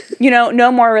 Ew.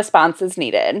 No more responses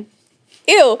needed.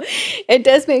 Ew. It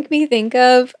does make me think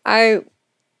of,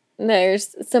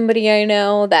 there's somebody I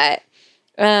know that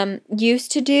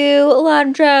used to do a lot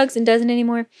of drugs and doesn't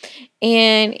anymore.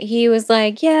 And he was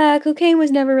like, yeah, cocaine was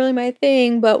never really my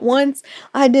thing. But once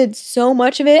I did so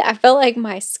much of it, I felt like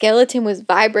my skeleton was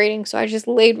vibrating. So I just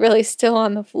laid really still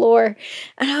on the floor.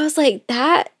 And I was like,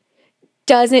 that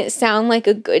doesn't sound like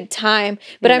a good time.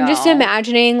 But no. I'm just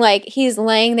imagining like he's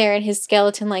laying there and his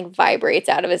skeleton like vibrates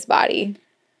out of his body.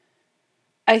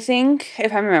 I think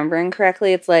if I'm remembering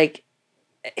correctly, it's like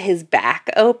his back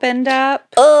opened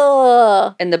up.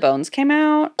 Ugh. And the bones came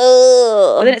out.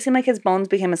 Ugh. But then it seemed like his bones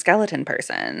became a skeleton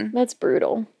person. That's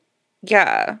brutal.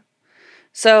 Yeah.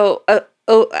 So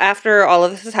after all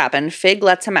of this has happened, Fig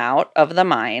lets him out of the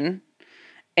mine.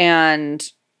 And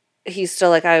he's still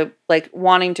like, I like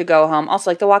wanting to go home. Also,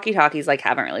 like the walkie-talkies like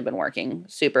haven't really been working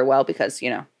super well because,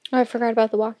 Oh, I forgot about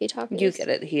the walkie-talkies. You get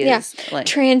it. He is like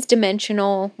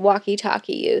trans-dimensional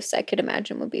walkie-talkie use, I could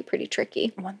imagine would be pretty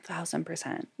tricky.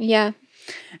 1000%. Yeah.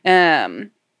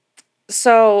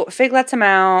 So Fig lets him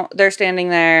out. They're standing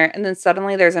there, and then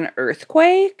suddenly there's an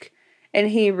earthquake, and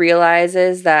he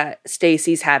realizes that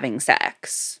Stacy's having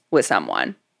sex with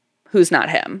someone who's not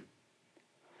him.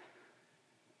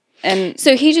 And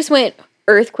so he just went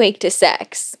earthquake to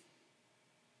sex.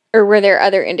 Or were there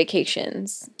other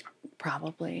indications?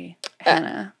 Probably.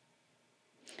 Hannah.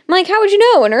 Like, how would you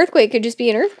know? An earthquake could just be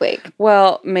an earthquake.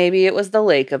 Well, maybe it was the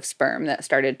lake of sperm that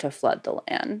started to flood the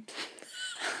land.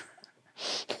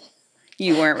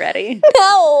 You weren't ready?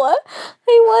 No,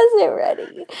 I wasn't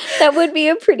ready. That would be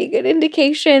a pretty good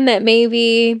indication that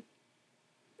maybe,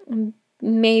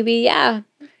 yeah.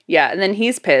 Yeah, and then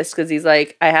he's pissed because he's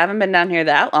like, I haven't been down here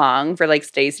that long for, like,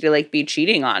 Stacy to, like, be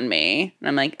cheating on me. And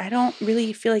I'm like, I don't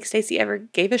really feel like Stacy ever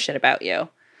gave a shit about you.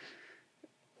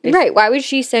 Right. Why would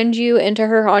she send you into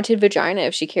her haunted vagina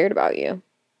if she cared about you?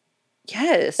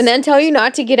 Yes. And then tell you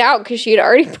not to get out because she had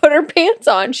already put her pants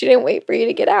on. She didn't wait for you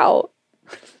to get out.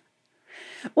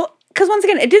 Well, because once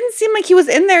again, it didn't seem like he was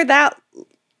in there that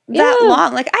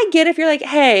long. Like, I get if you're like,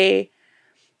 hey,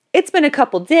 it's been a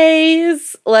couple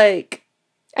days. Like,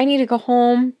 I need to go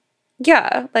home.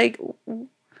 Yeah. Like,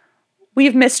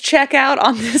 we've missed checkout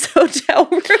on this hotel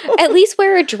room. At least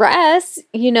wear a dress,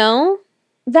 you know?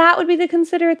 That would be the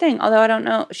considerate thing. Although I don't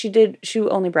know. She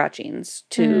only brought jeans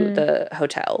to the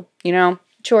hotel, you know?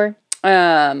 Sure.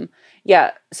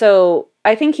 Yeah. So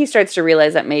I think he starts to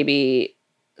realize that maybe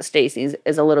Stacy's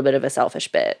is a little bit of a selfish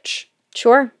bitch.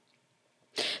 Sure.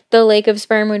 The lake of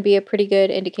sperm would be a pretty good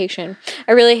indication.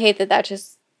 I really hate that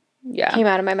just came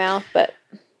out of my mouth, but...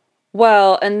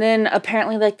 Well, and then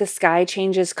apparently, like, the sky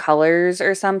changes colors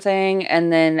or something,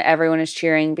 and then everyone is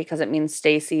cheering because it means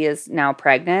Stacy is now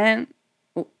pregnant.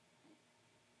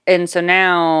 And so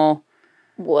now...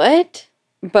 What?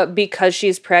 But because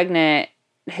she's pregnant,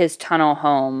 his tunnel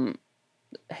home,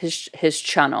 his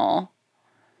chunnel,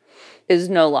 is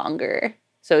no longer.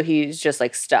 So he's just,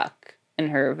 like, stuck in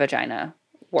her vagina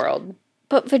world.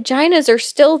 But vaginas are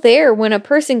still there when a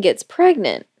person gets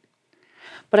pregnant.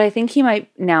 But I think he might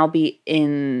now be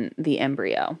in the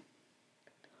embryo.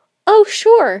 Oh,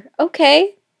 sure.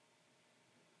 Okay.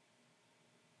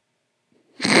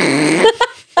 We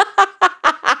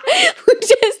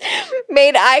just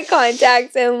made eye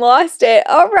contact and lost it.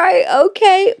 All right.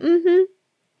 Okay. Mm-hmm.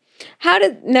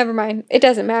 Never mind. It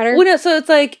doesn't matter. Well, no, so it's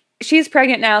like, she's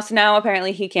pregnant now, so now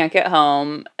apparently he can't get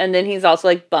home. And then he's also,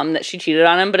 like, bummed that she cheated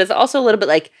on him. But it's also a little bit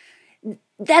like,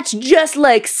 that's just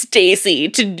like Stacy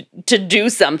to do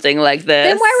something like this.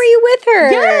 Then why were you with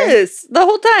her? Yes, the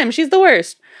whole time. She's the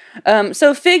worst.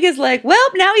 So Fig is like, well,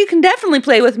 now you can definitely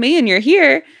play with me and you're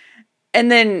here.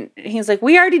 And then he's like,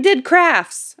 we already did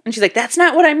crafts. And she's like, that's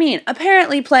not what I mean.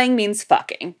 Apparently playing means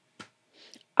fucking.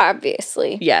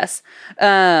 Obviously. Yes.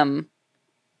 Oh,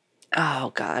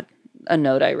 God. A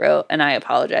note I wrote, and I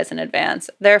apologize in advance.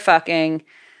 They're fucking...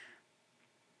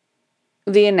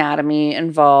 The anatomy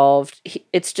involved,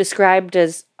 it's described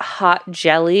as hot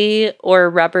jelly or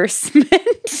rubber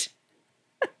cement.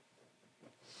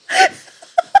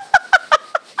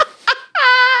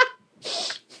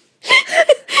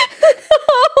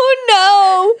 Oh,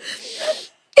 no.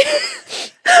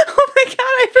 Oh, my God,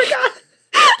 I forgot.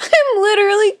 I'm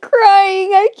literally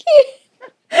crying. I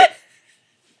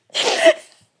can't.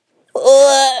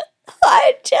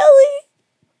 Hot jelly.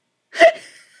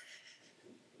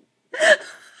 So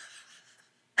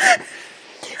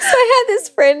I had this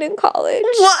friend in college.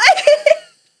 What?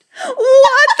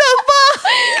 What the fuck?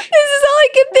 This is all I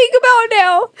can think about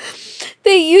now.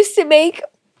 They used to make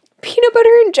peanut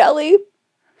butter and jelly,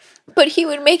 but he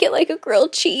would make it like a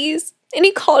grilled cheese, and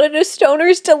he called it a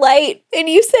Stoner's Delight. And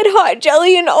you said hot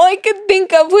jelly, and all I could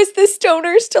think of was the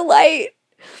Stoner's Delight.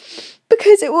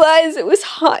 Because it was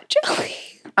hot jelly.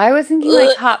 I was thinking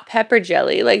like hot pepper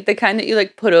jelly, like the kind that you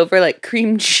like put over like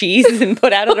cream cheese and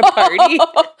put out at a party.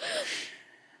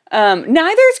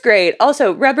 Neither's great.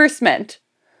 Also, rubber cement.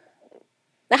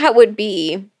 That would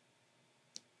be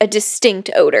a distinct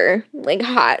odor. Like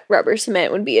hot rubber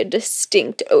cement would be a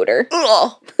distinct odor.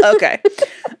 Ugh. Okay.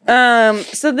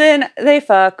 So then they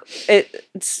fuck.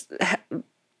 It's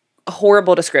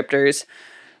horrible descriptors.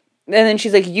 And then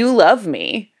she's like, you love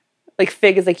me. Like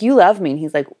Fig is like, you love me. And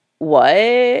he's like,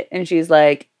 what? And she's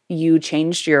like, you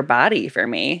changed your body for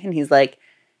me. And he's like,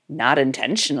 not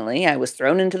intentionally. I was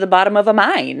thrown into the bottom of a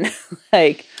mine.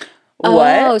 Like,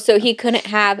 what? Oh, so he couldn't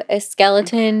have a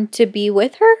skeleton to be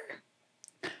with her?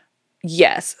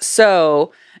 Yes.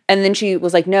 So, and then she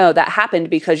was like, no, that happened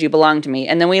because you belong to me.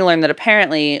 And then we learned that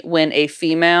apparently when a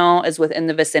female is within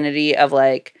the vicinity of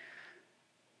like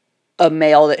a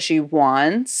male that she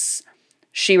wants,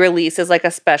 she releases like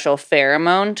a special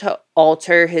pheromone to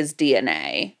alter his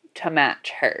DNA to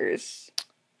match hers.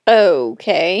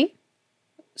 Okay.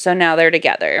 So now they're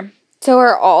together. So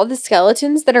are all the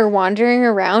skeletons that are wandering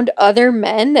around other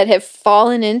men that have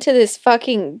fallen into this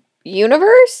fucking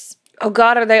universe? Oh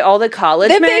God, are they all the college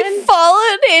men? They've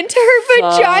fallen into her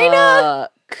vagina?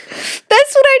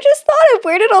 That's what I just thought of.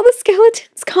 Where did all the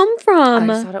skeletons come from?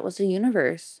 I thought it was a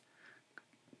universe.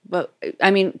 But I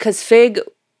mean, because Fig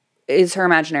is her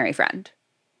imaginary friend.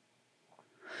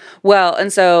 Well,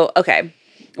 and so okay,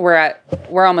 we're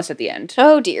almost at the end.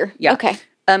 Oh dear. Yeah. Okay.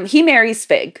 He marries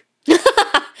Fig.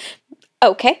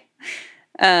 Okay.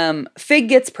 Fig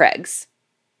gets pregs.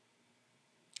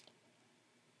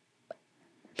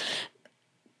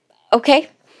 Okay.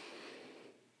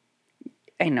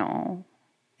 I know.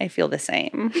 I feel the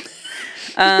same.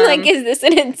 Like, is this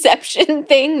an Inception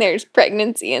thing? There's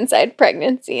pregnancy inside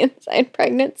pregnancy inside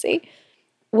pregnancy.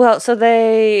 Well, so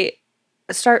they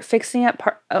start fixing up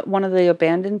one of the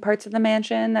abandoned parts of the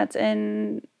mansion that's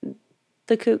in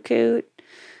the Coot.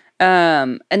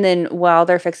 And then while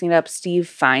they're fixing it up, Steve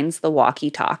finds the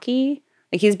walkie-talkie.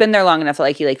 Like, he's been there long enough that,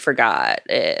 like, he, like, forgot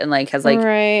it and, like, has, like...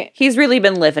 Right. He's really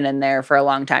been living in there for a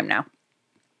long time now.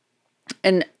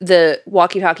 And the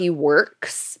walkie-talkie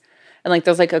works. And, like,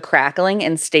 there's, like, a crackling,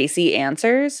 and Stacy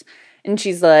answers. And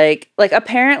she's like,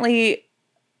 apparently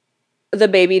the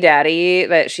baby daddy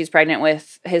that she's pregnant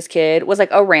with, his kid, was,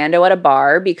 like, a rando at a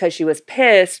bar because she was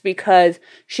pissed because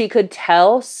she could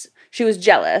tell... She was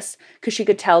jealous because she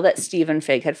could tell that Steve and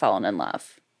Fig had fallen in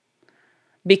love.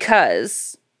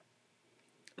 Because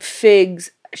Stacy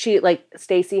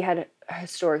had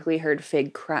historically heard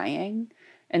Fig crying,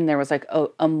 and there was like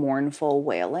a mournful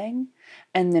wailing,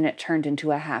 and then it turned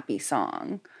into a happy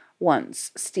song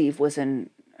once Steve was in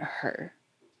her.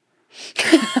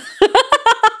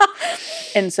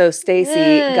 And so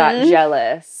Stacy got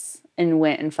jealous and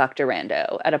went and fucked a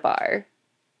rando at a bar.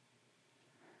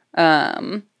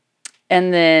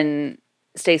 And then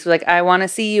Stace was like, I want to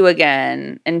see you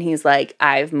again. And he's like,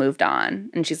 I've moved on.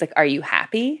 And she's like, are you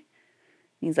happy?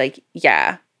 And he's like,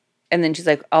 yeah. And then she's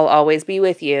like, I'll always be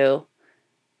with you.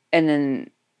 And then,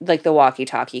 like, the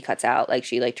walkie-talkie cuts out. Like,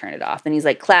 she, like, turned it off. And he's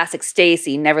like, classic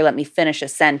Stacy, never let me finish a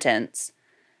sentence.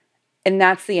 And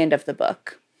that's the end of the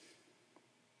book.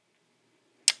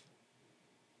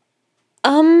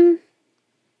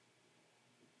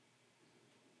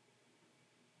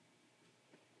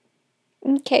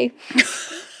 Okay.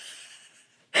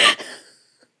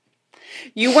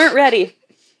 You weren't ready.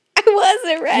 I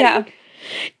wasn't ready. Yeah.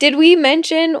 Did we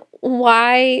mention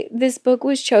why this book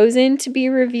was chosen to be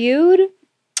reviewed?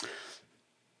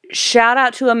 Shout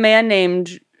out to a man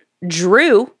named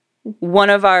Drew, one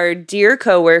of our dear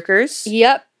coworkers.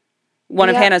 Yep. One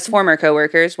of Hannah's former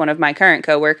coworkers, one of my current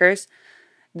coworkers.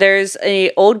 There's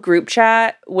a old group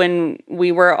chat when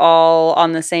we were all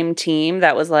on the same team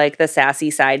that was like the sassy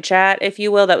side chat, if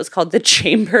you will, that was called the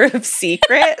Chamber of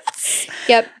Secrets.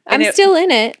 Yep. I'm still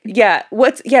in it. Yeah.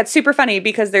 It's super funny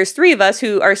because there's 3 of us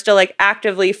who are still like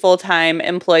actively full-time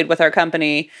employed with our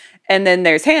company. And then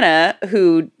there's Hannah,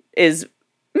 who is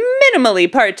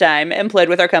minimally part-time employed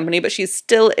with our company, but she's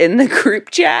still in the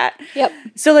group chat. Yep.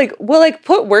 So like we'll like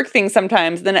put work things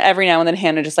sometimes, then every now and then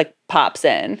Hannah just like pops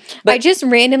in. But I just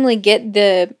randomly get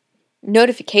the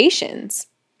notifications.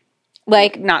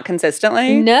 Like, not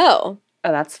consistently? No.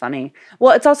 Oh, that's funny.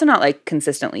 Well, it's also not like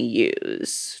consistently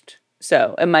used.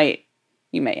 So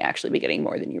you may actually be getting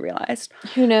more than you realized.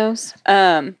 Who knows?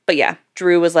 But yeah,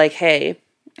 Drew was like, hey,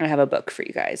 I have a book for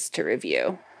you guys to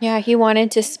review. Yeah, he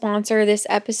wanted to sponsor this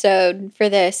episode for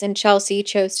this, and Chelsea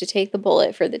chose to take the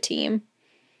bullet for the team.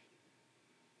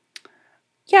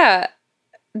 Yeah,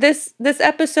 this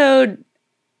episode,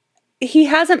 he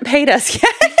hasn't paid us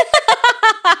yet.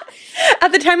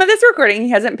 At the time of this recording, he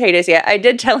hasn't paid us yet. I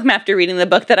did tell him after reading the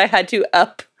book that I had to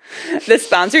up the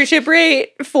sponsorship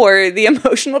rate for the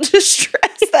emotional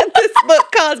distress that this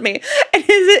book caused me. And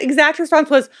his exact response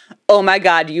was, oh my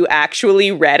God, you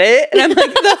actually read it? And I'm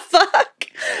like, the fuck?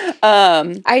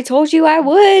 I told you I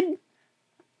would.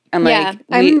 I'm like,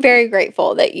 I'm very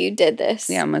grateful that you did this.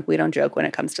 Yeah, I'm like, we don't joke when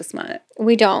it comes to smut.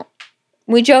 We don't.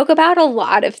 We joke about a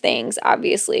lot of things,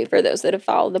 obviously, for those that have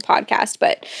followed the podcast,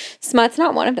 but smut's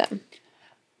not one of them.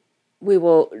 We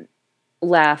will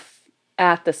laugh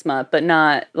at the smut, but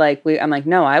not like I'm like,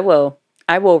 no, I will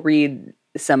read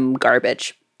some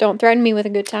garbage. Don't threaten me with a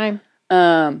good time.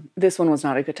 This one was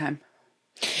not a good time.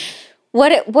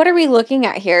 What are we looking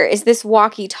at here? Is this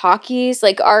walkie-talkies?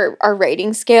 Like our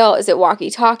rating scale? Is it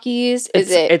walkie-talkies?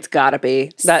 It's gotta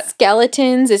be that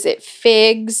skeletons? Is it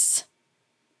figs?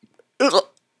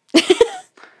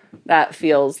 That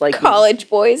feels like college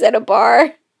boys at a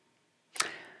bar.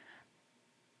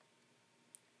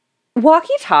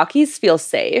 Walkie-talkies feel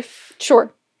safe.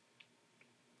 Sure.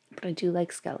 But I do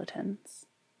like skeletons.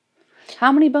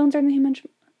 How many bones are in the human?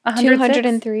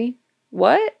 203.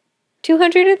 What?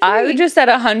 203. I just said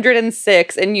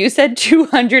 106 and you said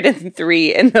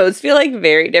 203, and those feel like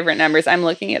very different numbers. I'm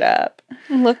looking it up.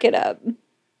 Look it up.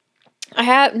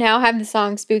 now have the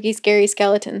song Spooky Scary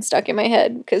Skeleton stuck in my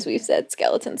head because we've said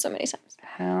skeleton so many times.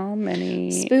 How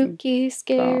many? Spooky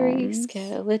Scary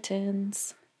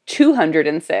Skeletons.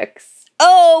 206.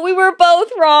 Oh, we were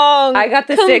both wrong. I got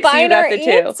the 6, you got the 2.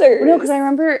 Answers. No, because I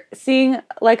remember seeing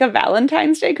like a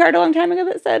Valentine's Day card a long time ago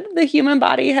that said the human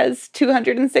body has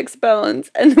 206 bones.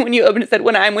 And then when you open it, it said,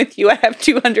 when I'm with you, I have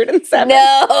 207. No.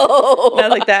 And I was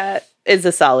like, that is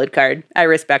a solid card. I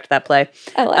respect that play.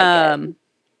 I like it.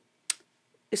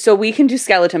 So we can do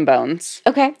skeleton bones.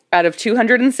 Okay. Out of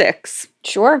 206.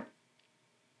 Sure.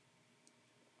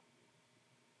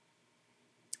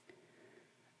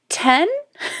 10?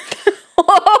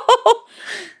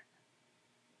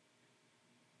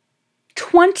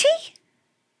 20?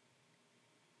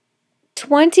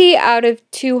 20 out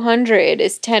of 200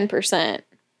 is 10%.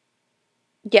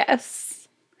 Yes.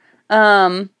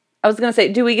 I was going to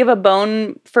say, do we give a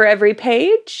bone for every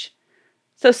page?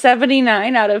 So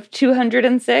 79 out of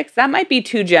 206? That might be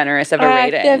too generous of a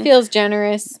rating. That feels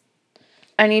generous.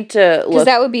 I need to look. Because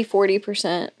that would be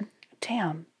 40%.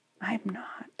 Damn, I'm not.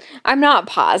 I'm not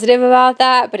positive about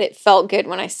that, but it felt good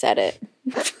when I said it.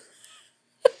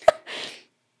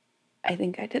 I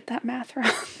think I did that math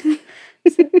wrong.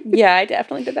 Yeah, I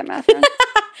definitely did that math wrong.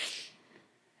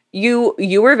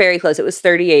 You were very close. It was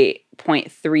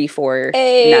 38.349%.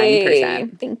 Hey,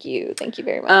 thank you. Thank you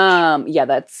very much. Yeah,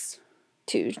 that's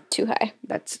too high.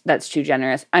 That's too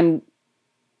generous. I'm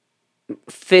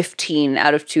 15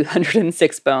 out of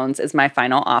 206 bones is my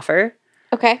final offer.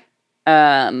 Okay.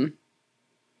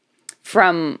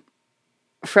 From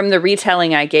the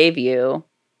retelling I gave you,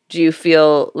 do you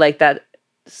feel like that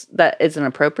is an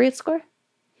appropriate score?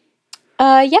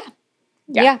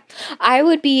 Yeah. I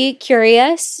would be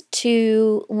curious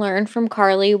to learn from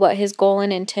Carly what his goal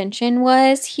and intention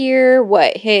was here,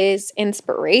 what his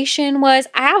inspiration was.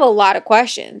 I have a lot of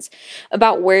questions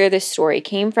about where this story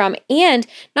came from, and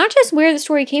not just where the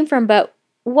story came from, but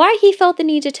why he felt the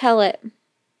need to tell it.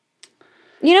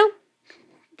 You know?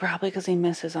 Probably because he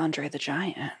misses Andre the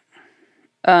Giant.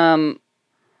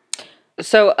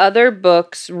 So other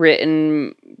books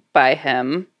written by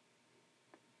him.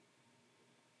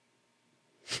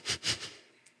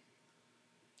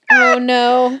 Oh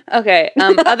no. Okay.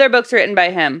 Other books written by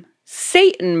him.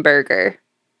 Satan Burger.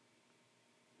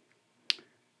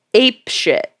 Ape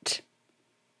Shit.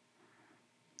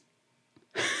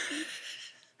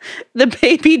 The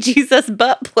Baby Jesus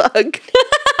Butt Plug.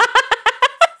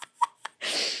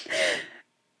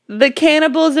 The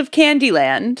Cannibals of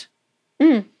Candyland.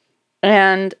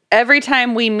 And Every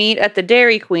Time We Meet at the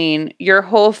Dairy Queen, Your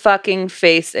Whole Fucking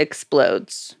Face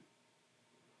Explodes.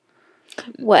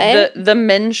 What? The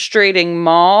Menstruating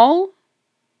Mall.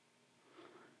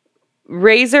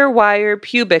 Razor Wire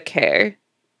Pubic Hair.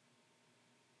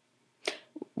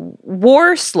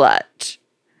 War Slut.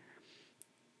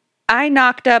 I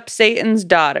Knocked Up Satan's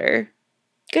Daughter.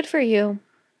 Good for you.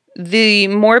 The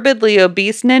Morbidly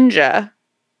Obese Ninja.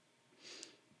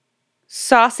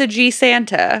 Sausagey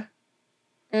Santa.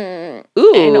 Ooh.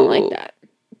 I don't like that.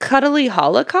 Cuddly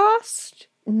Holocaust?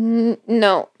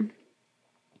 No.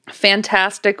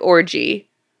 Fantastic Orgy.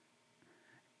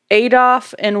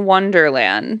 Adolf in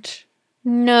Wonderland.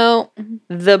 No.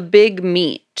 The Big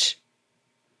Meat.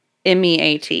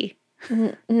 M-E-A-T.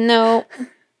 No.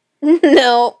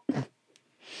 No.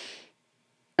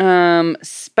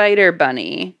 Spider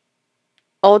Bunny.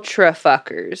 Ultra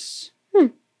Fuckers.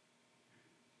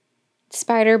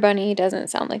 Spider Bunny doesn't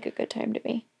sound like a good time to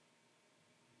me.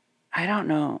 I don't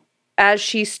know. As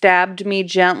She Stabbed Me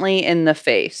Gently in the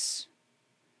Face.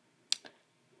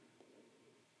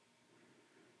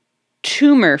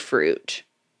 Tumor Fruit.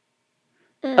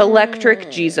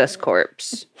 Electric Jesus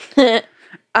Corpse.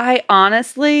 I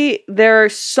honestly, there are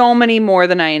so many more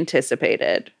than I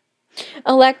anticipated.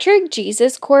 Electric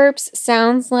Jesus Corpse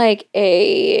sounds like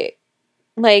a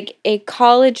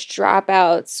college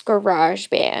dropout's garage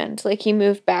band. Like he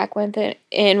moved back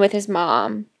in with his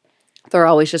mom. They're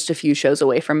always just a few shows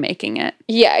away from making it.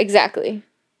 Yeah, exactly.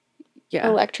 Yeah.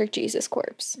 Electric Jesus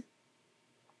Corpse.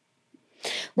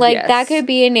 Like that could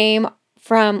be a name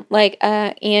from like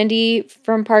Andy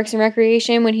from Parks and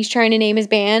Recreation when he's trying to name his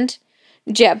band.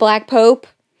 Jet Black Pope.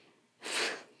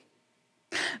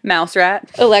 Mouse Rat.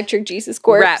 Electric Jesus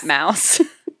Corpse. Rat Mouse.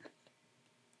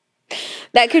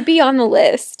 That could be on the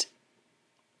list.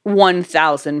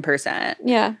 1000%.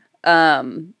 Yeah.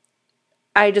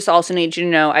 I just also need you to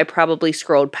know I probably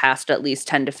scrolled past at least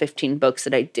 10 to 15 books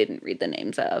that I didn't read the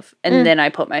names of. And then I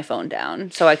put my phone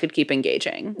down so I could keep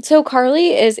engaging. So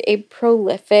Carly is a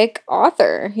prolific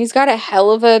author. He's got a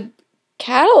hell of a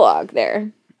catalog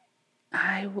there.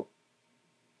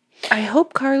 I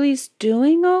hope Carly's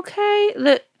doing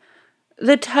okay.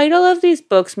 The title of these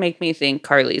books make me think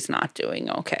Carly's not doing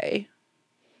okay.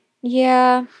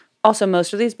 Yeah. Also,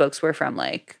 most of these books were from,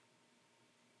 like,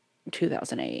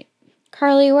 2008.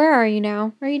 Carly, where are you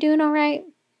now? Are you doing all right?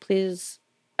 Please,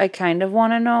 I kind of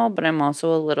want to know, but I'm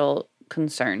also a little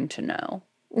concerned to know.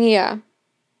 Yeah.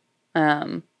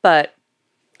 But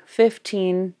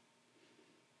 15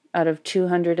 out of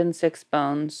 206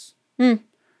 bones.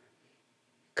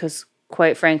 Because,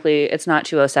 quite frankly, it's not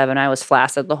 207. I was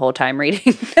flaccid the whole time reading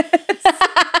this.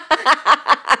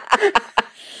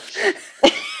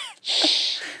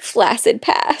 Flaccid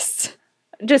pass.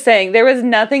 Just saying, there was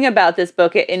nothing about this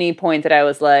book at any point that I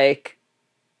was like,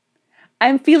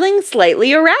 I'm feeling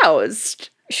slightly aroused.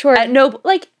 Sure. And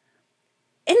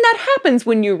that happens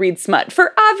when you read smut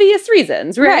for obvious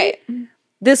reasons, right?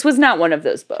 This was not one of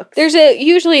those books. There's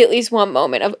usually at least one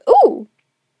moment of, ooh.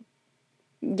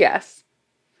 Yes.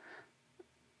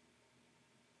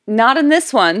 Not in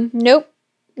this one. Nope.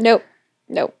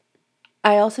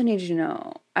 I also need you to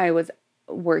know, I was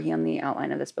working on the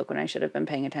outline of this book when I should have been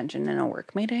paying attention in a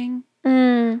work meeting.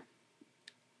 And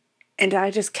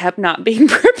I just kept not being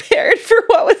prepared for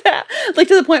what was happening. Like,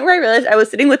 to the point where I realized I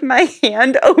was sitting with my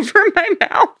hand over my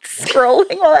mouth,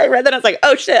 scrolling while I read that. I was like,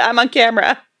 oh shit, I'm on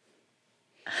camera.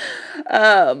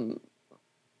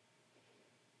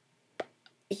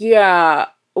 Yeah,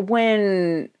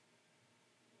 when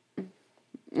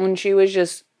she was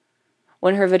just,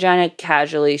 when her vagina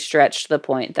casually stretched to the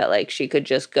point that, like, she could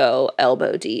just go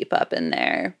elbow deep up in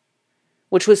there,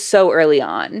 which was so early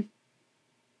on.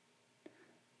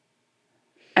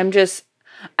 I'm just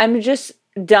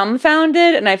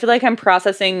dumbfounded, and I feel like I'm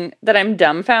processing that I'm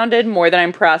dumbfounded more than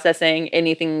I'm processing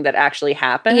anything that actually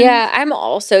happened. Yeah, I'm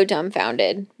also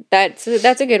dumbfounded. That's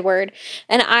a good word.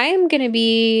 And I'm going to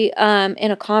be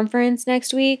in a conference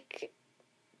next week,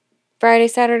 Friday,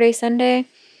 Saturday, Sunday.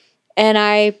 And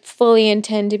I fully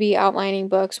intend to be outlining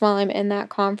books while I'm in that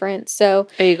conference. So,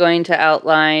 are you going to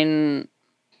outline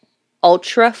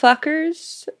ultra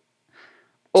fuckers?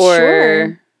 Or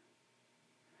sure.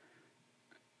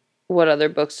 What other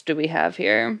books do we have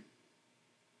here?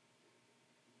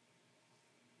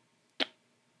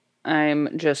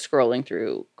 I'm just scrolling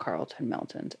through Carlton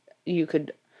Melton's. You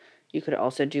could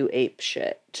also do Ape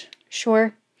Shit.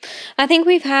 Sure. I think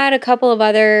we've had a couple of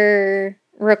other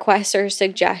requests or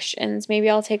suggestions. Maybe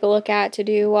I'll take a look at to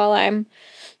do while I'm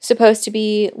supposed to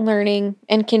be learning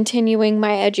and continuing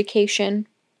my education.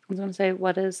 I was going to say,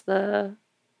 what is the...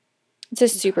 It's a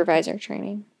supervision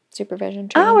training.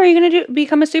 Oh, are you going to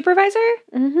become a supervisor?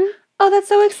 Mm-hmm. Oh, that's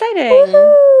so exciting.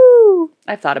 Woohoo!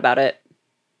 I've thought about it.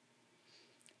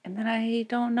 And then I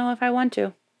don't know if I want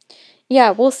to.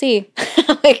 Yeah, we'll see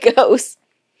how it goes.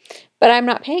 But I'm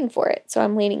not paying for it, so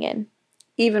I'm leaning in.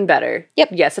 Even better. Yep.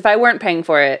 Yes, if I weren't paying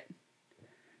for it,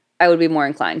 I would be more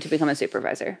inclined to become a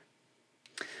supervisor.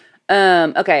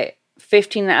 Okay,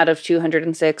 15 out of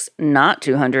 206, not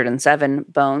 207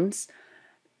 bones.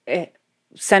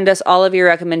 Send us all of your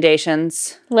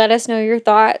recommendations. Let us know your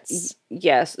thoughts.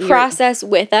 Yes. Process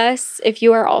with us if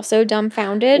you are also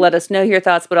dumbfounded. Let us know your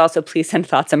thoughts, but also please send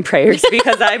thoughts and prayers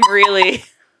because I'm really...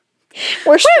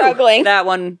 We're struggling. That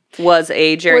one was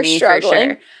a journey for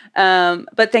sure.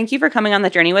 But thank you for coming on the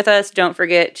journey with us. Don't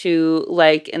forget to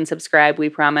like and subscribe. We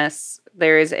promise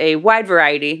there is a wide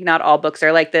variety. Not all books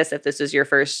are like this. If this is your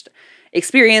first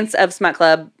experience of Smut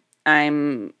Club,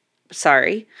 I'm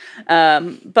sorry.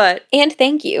 But and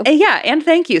thank you. Yeah, and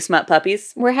thank you, Smut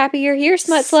Puppies. We're happy you're here,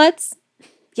 Smut Sluts.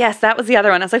 Yes, that was the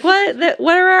other one. I was like, what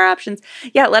are our options?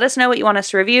 Yeah, let us know what you want us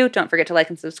to review. Don't forget to like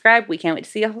and subscribe. We can't wait to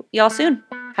see y'all soon.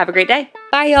 Have a great day.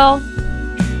 Bye, y'all.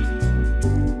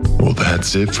 Well,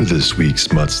 that's it for this week's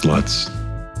Smut Sluts.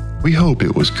 We hope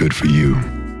it was good for you,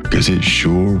 because it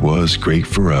sure was great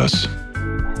for us.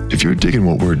 If you're digging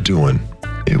what we're doing,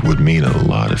 it would mean a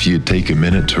lot if you'd take a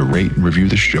minute to rate and review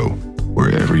the show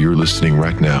wherever you're listening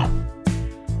right now.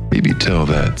 Maybe tell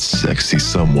that sexy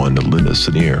someone to lend us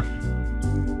an ear.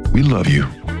 We love you.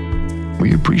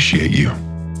 We appreciate you.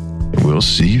 And we'll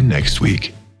see you next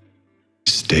week.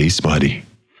 Stay smutty.